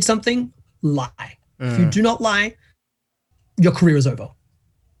 If you did something, lie. If you do not lie, your career is over.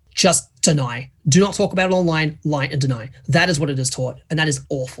 Just deny. Do not talk about it online, lie and deny. That is what it is taught, and that is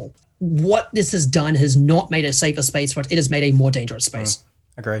awful. What this has done has not made a safer space for us. It has made a more dangerous space.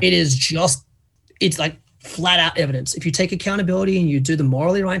 Agree. It is just, it's like flat out evidence. If you take accountability and you do the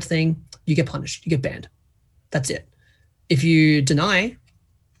morally right thing, you get punished, you get banned. That's it. If you deny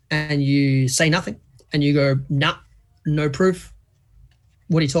and you say nothing and you go, nah, no proof,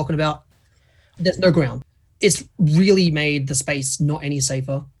 what are you talking about? There's no ground. It's really made the space not any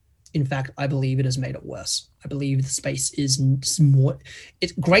safer. In fact, I believe it has made it worse. I believe the space is more,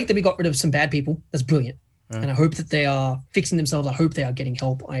 it's great that we got rid of some bad people. That's brilliant. And I hope that they are fixing themselves. I hope they are getting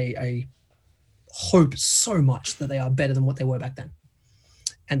help. I hope so much that they are better than what they were back then.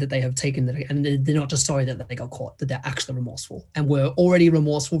 And that they have taken that, and they're not just sorry that they got caught, that they're actually remorseful and were already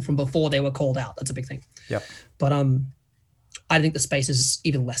remorseful from before they were called out. That's a big thing. Yep. But I think the space is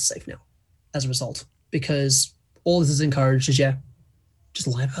even less safe now as a result, because all this is encouraged is, just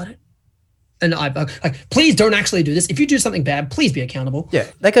lie about it. And I please don't actually do this. If you do something bad, please be accountable. Yeah,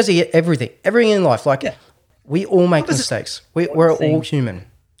 that goes to everything in life. Like, we all make mistakes. We're all human,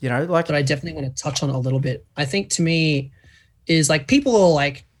 you know. Like, that I definitely want to touch on a little bit. I think to me is like, people are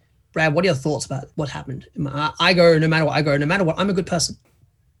like, Brad, what are your thoughts about what happened? I go, no matter what, I'm a good person.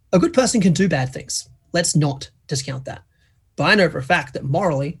 A good person can do bad things. Let's not discount that. But I know for a fact that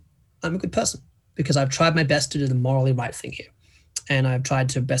morally, I'm a good person because I've tried my best to do the morally right thing here. And I've tried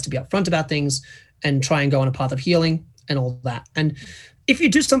to best to be upfront about things and try and go on a path of healing and all that. And if you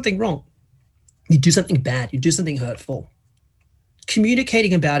do something wrong, you do something bad, you do something hurtful,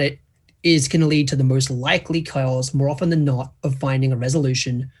 communicating about it is going to lead to the most likely cause, more often than not, of finding a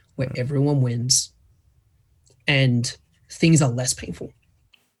resolution where everyone wins and things are less painful.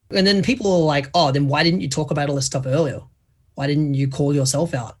 And then people are like, oh, then why didn't you talk about all this stuff earlier? Why didn't you call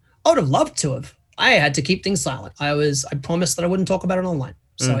yourself out? I would have loved to have. I had to keep things silent. I promised that I wouldn't talk about it online,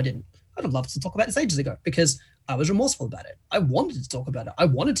 so I didn't. I'd have loved to talk about this ages ago because I was remorseful about it. I wanted to talk about it. I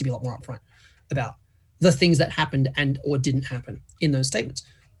wanted to be a lot more upfront about the things that happened and or didn't happen in those statements,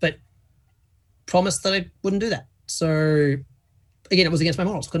 but promised that I wouldn't do that. So again, it was against my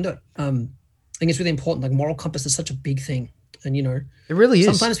morals. I couldn't do it. I think it's really important. Like, moral compass is such a big thing, and you know, it really is.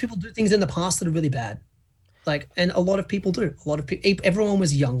 Sometimes people do things in the past that are really bad. Like, and a lot of people do. A lot of people, everyone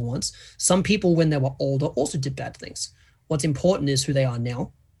was young once. Some people, when they were older, also did bad things. What's important is who they are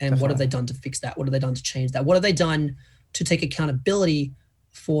now, and what have they done to fix that? What have they done to change that? What have they done to take accountability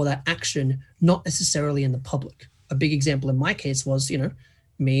for that action, not necessarily in the public? A big example in my case was, you know,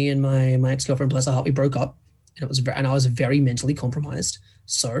 me and my ex-girlfriend, bless her heart, we broke up, and I was very mentally compromised.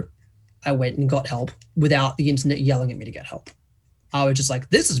 So I went and got help without the internet yelling at me to get help. I was just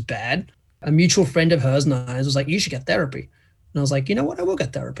like, this is bad. A mutual friend of hers and I was like, you should get therapy. And I was like, you know what? I will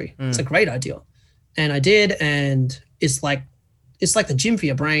get therapy. It's a great idea. And I did. And it's like the gym for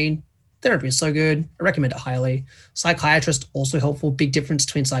your brain. Therapy is so good. I recommend it highly. Psychiatrist, also helpful. Big difference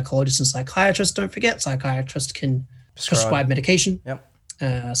between psychologists and psychiatrists. Don't forget, psychiatrists can prescribe medication.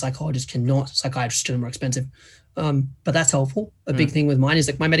 Yep. Psychologists cannot. Psychiatrists are more expensive. But that's helpful. A big thing with mine is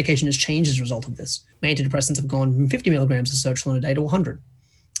like my medication has changed as a result of this. My antidepressants have gone from 50 milligrams of sertraline a day to 100.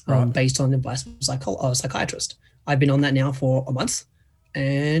 Based on the advice of a psychiatrist. I've been on that now for a month,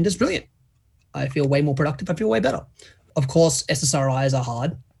 and it's brilliant. I feel way more productive. I feel way better. Of course, SSRIs are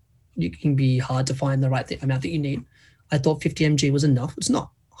hard. It can be hard to find the right amount that you need. I thought 50 mg was enough. It's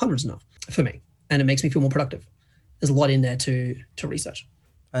not. 100 is enough for me, and it makes me feel more productive. There's a lot in there to research.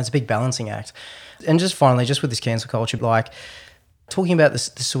 And it's a big balancing act. And just finally, just with this cancel culture, like, talking about the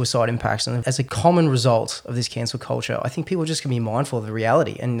suicide impacts, and as a common result of this cancel culture, I think people just can be mindful of the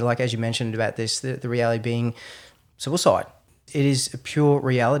reality. And like, as you mentioned about this, the reality being suicide. It is a pure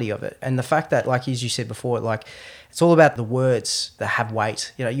reality of it. And the fact that, like, as you said before, like, it's all about the words that have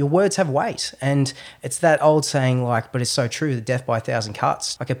weight. You know, your words have weight. And it's that old saying, like, but it's so true, the death by 1,000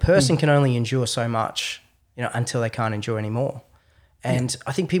 cuts. Like, a person can only endure so much until they can't endure anymore. And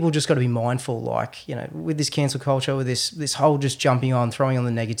I think people just got to be mindful, like, with this cancel culture, with this whole just jumping on, throwing on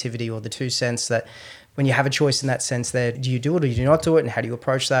the negativity or the 2 cents, that when you have a choice in that sense there, do you do it or do you not do it, and how do you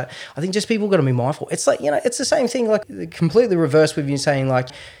approach that? I think just people got to be mindful. It's like, it's the same thing, like completely reverse with you saying, like,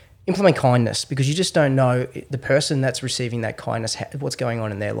 implement kindness, because you just don't know the person that's receiving that kindness, what's going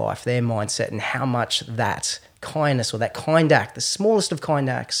on in their life, their mindset, and how much that kindness or that kind act, the smallest of kind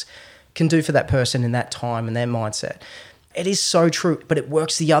acts, can do for that person in that time and their mindset. It is so true, but it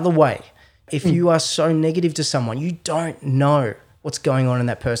works the other way. If you are so negative to someone, you don't know what's going on in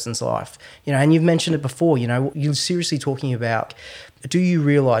that person's life. And you've mentioned it before, you're seriously talking about, do you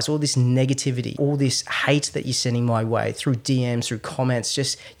realize all this negativity, all this hate that you're sending my way through DMs, through comments,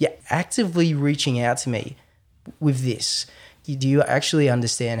 just you're actively reaching out to me with this. Do you actually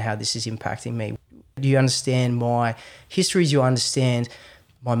understand how this is impacting me? Do you understand my histories? Do you understand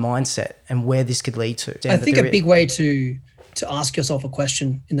my mindset and where this could lead to? I think a big way to ask yourself a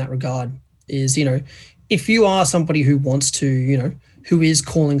question in that regard is, if you are somebody who wants to, who is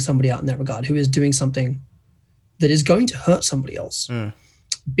calling somebody out in that regard, who is doing something that is going to hurt somebody else.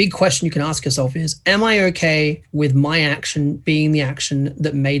 Big question you can ask yourself is, am I okay with my action being the action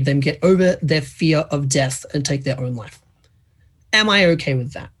that made them get over their fear of death and take their own life? Am I okay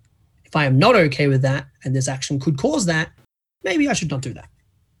with that? If I am not okay with that, and this action could cause that, maybe I should not do that.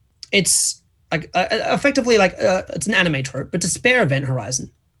 It's like effectively like it's an anime trope, but despair event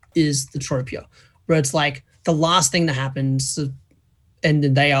horizon is the trope here, where it's like the last thing that happens, and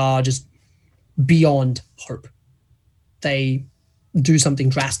they are just beyond hope. They do something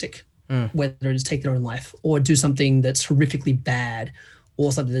drastic, whether it is take their own life or do something that's horrifically bad,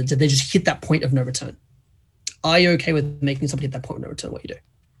 or something that they just hit that point of no return. Are you okay with making somebody hit that point of no return? What you do?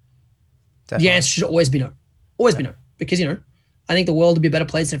 Definitely. The answer should always be no. Always be no, because I think the world would be a better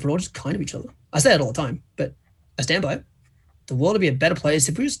place if we're all just kind to each other. I say it all the time, but I stand by it. The world would be a better place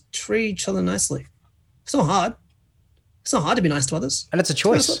if we just treat each other nicely. It's not hard. It's not hard to be nice to others. And it's a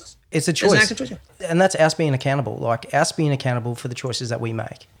choice. It's a choice. It's an active choice, yeah. And that's us being accountable, like us being accountable for the choices that we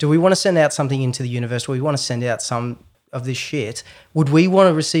make. Do we want to send out something into the universe? Do we want to send out some of this shit? Would we want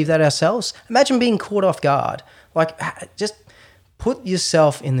to receive that ourselves? Imagine being caught off guard. Like, just put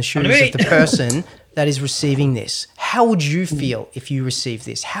yourself in the shoes of the person that is receiving this. How would you feel if you received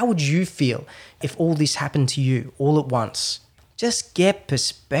this? How would you feel if all this happened to you all at once? Just get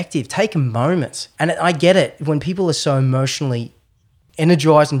perspective. Take a moment. And I get it when people are so emotionally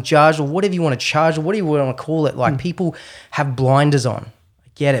energized and judged, or whatever you want to charge, or whatever you want to call it. Like, people have blinders on. I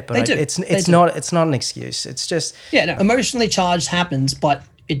get it, but it's not an excuse. It's just emotionally charged happens, but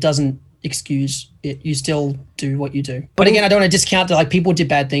it doesn't excuse it. You still do what you do. But again, I don't want to discount that, like, people did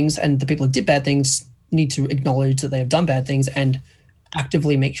bad things, and the people who did bad things need to acknowledge that they have done bad things and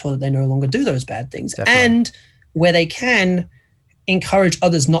actively make sure that they no longer do those bad things. Definitely. And where they can, encourage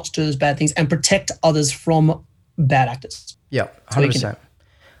others not to do those bad things and protect others from bad actors. Yeah, 100%.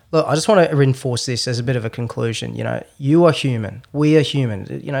 Look, I just want to reinforce this as a bit of a conclusion. You are human. We are human.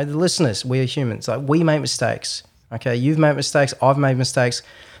 The listeners, we are humans. Like, we make mistakes. Okay, you've made mistakes. I've made mistakes.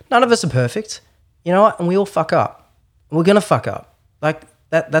 None of us are perfect. You know what? And we all fuck up. We're going to fuck up. Like,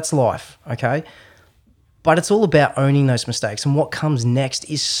 that's life, okay? But it's all about owning those mistakes, and what comes next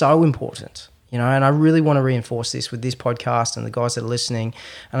is so important. And I really want to reinforce this with this podcast and the guys that are listening.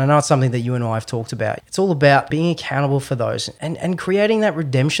 And I know it's something that you and I have talked about. It's all about being accountable for those and creating that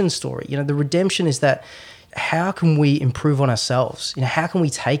redemption story. The redemption is that, how can we improve on ourselves? How can we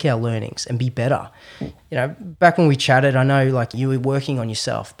take our learnings and be better? Back when we chatted, I know, like, you were working on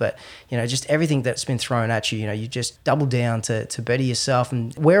yourself, but, just everything that's been thrown at you, you just double down to better yourself.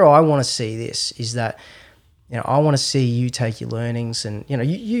 And where I want to see this is that, I want to see you take your learnings and,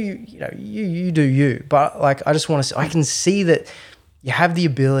 you do you. But, like, I just want to, I can see that you have the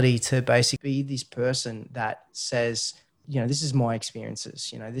ability to basically be this person that says, this is my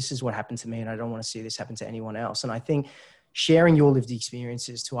experiences, this is what happened to me, and I don't want to see this happen to anyone else. And I think sharing your lived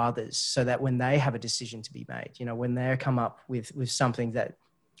experiences to others, so that when they have a decision to be made, when they come up with something that,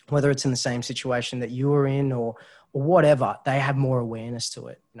 whether it's in the same situation that you are in or whatever, they have more awareness to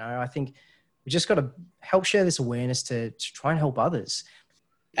it. I think we just got to help share this awareness to try and help others.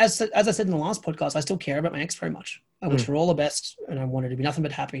 As I said in the last podcast, I still care about my ex very much. I wish her all the best, and I want her to be nothing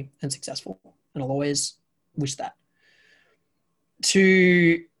but happy and successful. And I'll always wish that.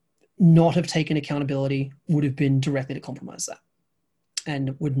 To not have taken accountability would have been directly to compromise that,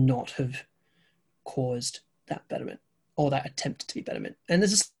 and would not have caused that betterment or that attempt to be betterment. And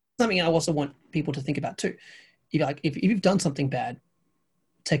this is something I also want people to think about too. If you've done something bad,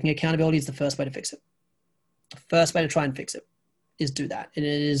 taking accountability is the first way to fix it. The first way to try and fix it is do that. And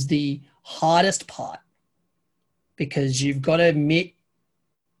it is the hardest part because you've got to admit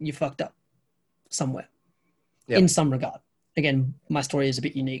you fucked up somewhere in some regard. Again, my story is a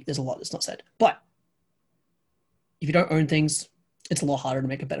bit unique. There's a lot that's not said. But if you don't own things, it's a lot harder to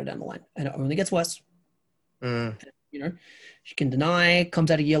make it better down the line. And it only gets worse. You know, you can deny, comes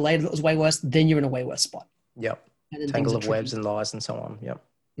out a year later, it was way worse. Then you're in a way worse spot. Yep. And then Tangle of webs and lies and so on.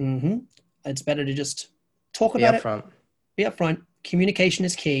 Yep. It's better to just talk about it. Be upfront. Communication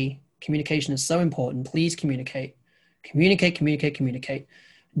is key. Communication is so important. Please communicate. Communicate.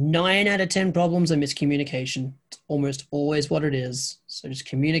 9 out of 10 problems are miscommunication. It's almost always what it is. So just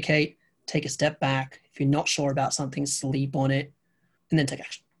communicate, take a step back. If you're not sure about something, sleep on it, and then take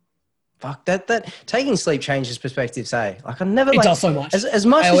action. Fuck that taking sleep changes perspectives, eh? Like I never it does so much. As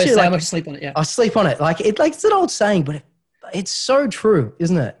much I as always you say like, I must sleep on it, yeah. I sleep on it. Like it's an old saying, but it's so true,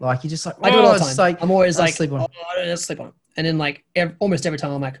 isn't it? Like you just like, I do it all the time. It's like, I'm always like, sleep on it. Let's sleep on it. And then like almost every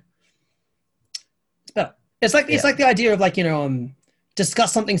time I'm like, it's better. It's like the idea of like, you know,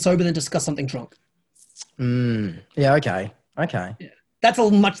 discuss something sober than discuss something drunk. Yeah. Okay. Yeah. That's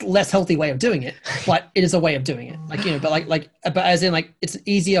a much less healthy way of doing it, but it is a way of doing it. Like, you know, but as in like, it's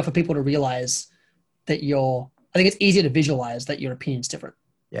easier for people to realize that I think it's easier to visualize that your opinion's different.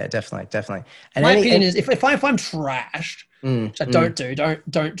 Yeah, definitely. And my opinion is if I'm trashed, which I don't do,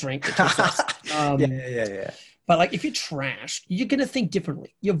 don't drink. Yeah. But like, if you're trashed, you're going to think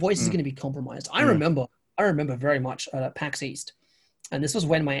differently. Your voice is going to be compromised. I remember very much at PAX East. And this was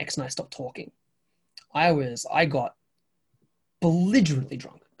when my ex and I stopped talking. I got belligerently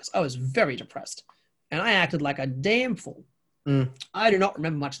drunk because I was very depressed and I acted like a damn fool. I do not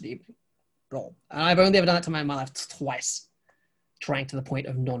remember much of the evening at all. And I've only ever done it to my life twice. Drank to the point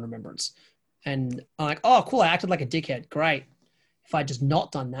of non-remembrance. And I'm like, oh, cool. I acted like a dickhead. Great. If I'd just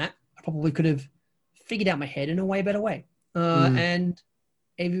not done that, I probably could have figured out my head in a way better way. And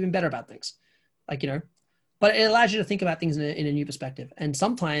even been better about things. Like, you know, but it allows you to think about things in a new perspective. And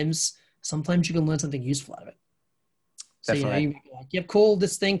sometimes you can learn something useful out of it. So, you know, you might be like, yep, cool,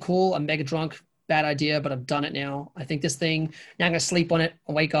 this thing, cool. I'm mega drunk, bad idea, but I've done it now. I think this thing, now I'm going to sleep on it,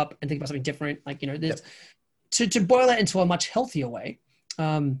 I'll wake up and think about something different. Like, you know, to boil that into a much healthier way,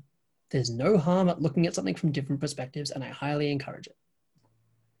 there's no harm at looking at something from different perspectives, and I highly encourage it.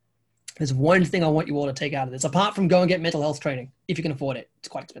 There's one thing I want you all to take out of this, apart from go and get mental health training, if you can afford it. It's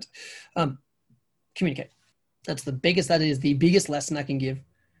quite expensive. Communicate. That is the biggest lesson I can give.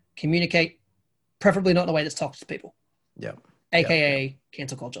 Communicate, preferably not in a way that's toxic to people. Yeah. AKA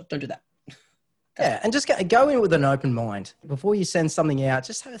cancel culture. Don't do that. And just go in with an open mind. Before you send something out,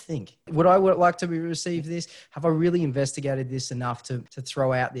 just have a think. Would I like to receive this? Have I really investigated this enough to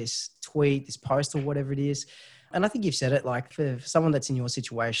throw out this tweet, this post, or whatever it is? And I think you've said it, like for someone that's in your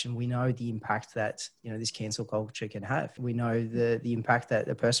situation, we know the impact that, you know, this cancel culture can have. We know the impact that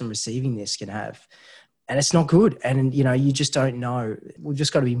the person receiving this can have. And it's not good. And, you know, you just don't know. We've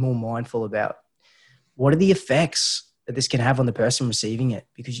just got to be more mindful about what are the effects that this can have on the person receiving it,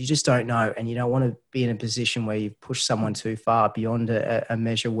 because you just don't know. And you don't want to be in a position where you've pushed someone too far beyond a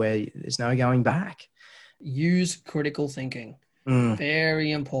measure where there's no going back. Use critical thinking.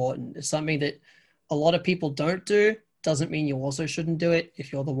 Very important. It's something that a lot of people don't do. Doesn't mean you also shouldn't do it.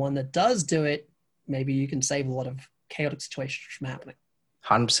 If you're the one that does do it, maybe you can save a lot of chaotic situations from happening.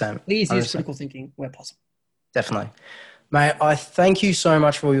 100%. Please use critical thinking where possible. Definitely. Mate, I thank you so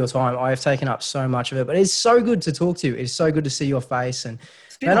much for your time. I have taken up so much of it, but it's so good to talk to you. It's so good to see your face. And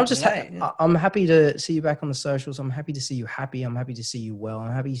man, I'm happy to see you back on the socials. I'm happy to see you happy. I'm happy to see you well.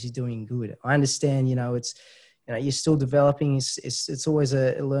 I'm happy you're doing good. I understand, you know, you're still developing. It's always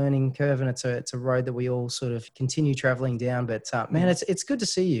a learning curve, and it's a road that we all sort of continue traveling down. But man, it's good to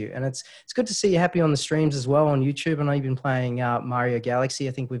see you, and it's good to see you happy on the streams as well on YouTube. I know you've been playing Mario Galaxy.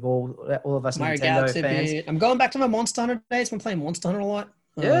 I think we've all of us Mario Nintendo Galaxy fans. I'm going back to my Monster Hunter days. I've been playing Monster Hunter a lot.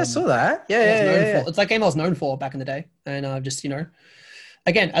 Yeah, I saw that. Yeah. It's that game I was known for back in the day, and just, you know,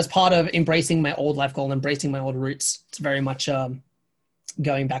 again, as part of embracing my old life goal and embracing my old roots, it's very much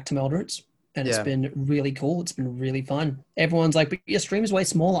going back to my old roots. And it's been really cool. It's been really fun. Everyone's like, but your stream is way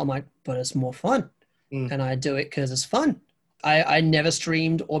smaller. I'm like, but it's more fun. And I do it because it's fun. I never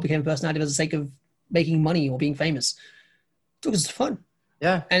streamed or became a personality for the sake of making money or being famous. Because it's fun.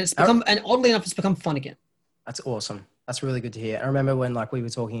 Yeah. And it's become, and oddly enough, it's become fun again. That's awesome. That's really good to hear. I remember when, like, we were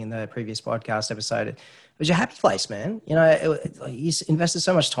talking in the previous podcast episode, it was your happy place, man. You know, you invested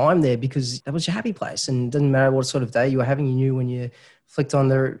so much time there because that was your happy place. And it doesn't matter what sort of day you were having, you knew when you flicked on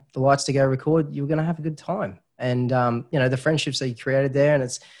the lights to go record, you were going to have a good time. And, you know, the friendships that you created there,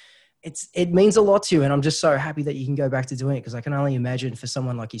 and it means a lot to you. And I'm just so happy that you can go back to doing it, because I can only imagine for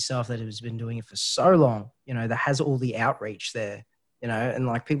someone like yourself that has been doing it for so long, you know, that has all the outreach there, you know, and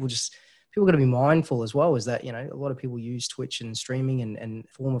like people just people got to be mindful as well, is that, you know, a lot of people use Twitch and streaming and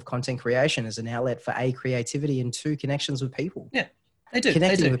form of content creation as an outlet for creativity and connections with people. Yeah, they do.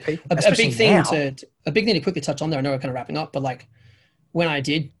 Connecting they do. with people. A big thing to quickly touch on there. I know we're kind of wrapping up, but like when I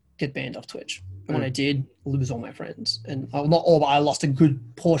did get banned off Twitch and when I did lose all my friends, and not all, but I lost a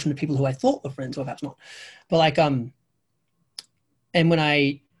good portion of people who I thought were friends, or perhaps not. But like, and when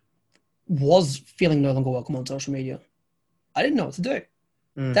I was feeling no longer welcome on social media, I didn't know what to do.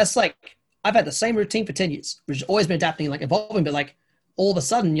 That's like, I've had the same routine for 10 years, which has always been adapting and like evolving, but like all of a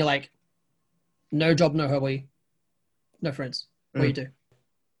sudden you're like, no job, no hobby, no friends. What do you do?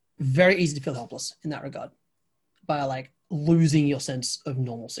 Very easy to feel helpless in that regard by like losing your sense of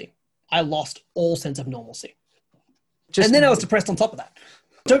normalcy. I lost all sense of normalcy. And then I was depressed on top of that.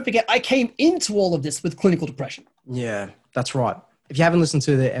 Don't forget, I came into all of this with clinical depression. Yeah, that's right. If you haven't listened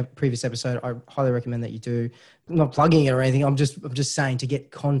to the previous episode, I highly recommend that you do. I'm not plugging it or anything. I'm just saying to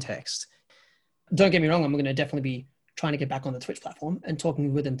get context. Don't get me wrong. I'm going to definitely be trying to get back on the Twitch platform and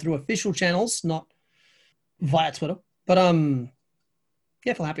talking with them through official channels, not via Twitter. But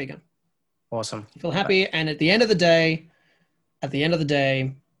yeah, feel happy again. Awesome. Feel happy. And at the end of the day,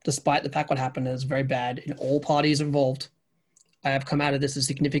 despite the fact what happened is very bad in all parties involved, I have come out of this a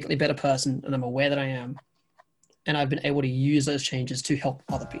significantly better person, and I'm aware that I am. And I've been able to use those changes to help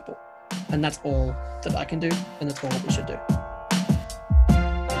other people. And that's all that I can do, and that's all we should do.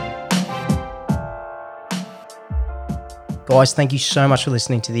 Guys, thank you so much for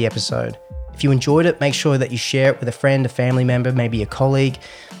listening to the episode. If you enjoyed it, make sure that you share it with a friend, a family member, maybe a colleague.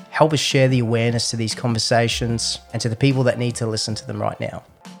 Help us share the awareness to these conversations and to the people that need to listen to them right now.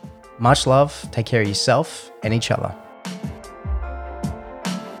 Much love, take care of yourself and each other.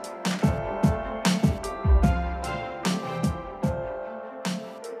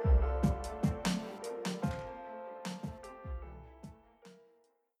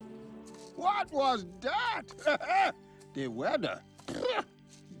 What was that? The weather.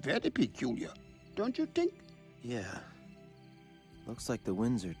 Very peculiar, don't you think? Yeah. Looks like the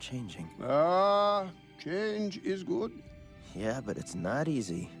winds are changing. Change is good. Yeah, but it's not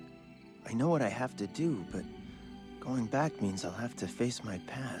easy. I know what I have to do, but going back means I'll have to face my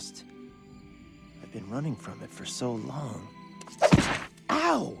past. I've been running from it for so long.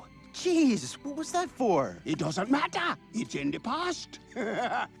 Ow! Jeez, what was that for? It doesn't matter. It's in the past.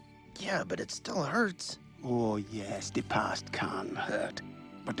 Yeah, but it still hurts. Oh, yes, the past can hurt.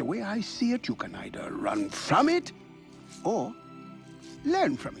 But the way I see it, you can either run from it or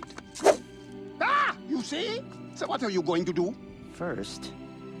learn from it. Ah, you see? So what are you going to do? First,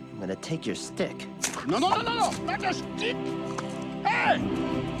 I'm gonna take your stick. No, not a stick. Hey,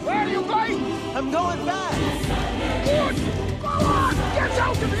 where are you going? I'm going back!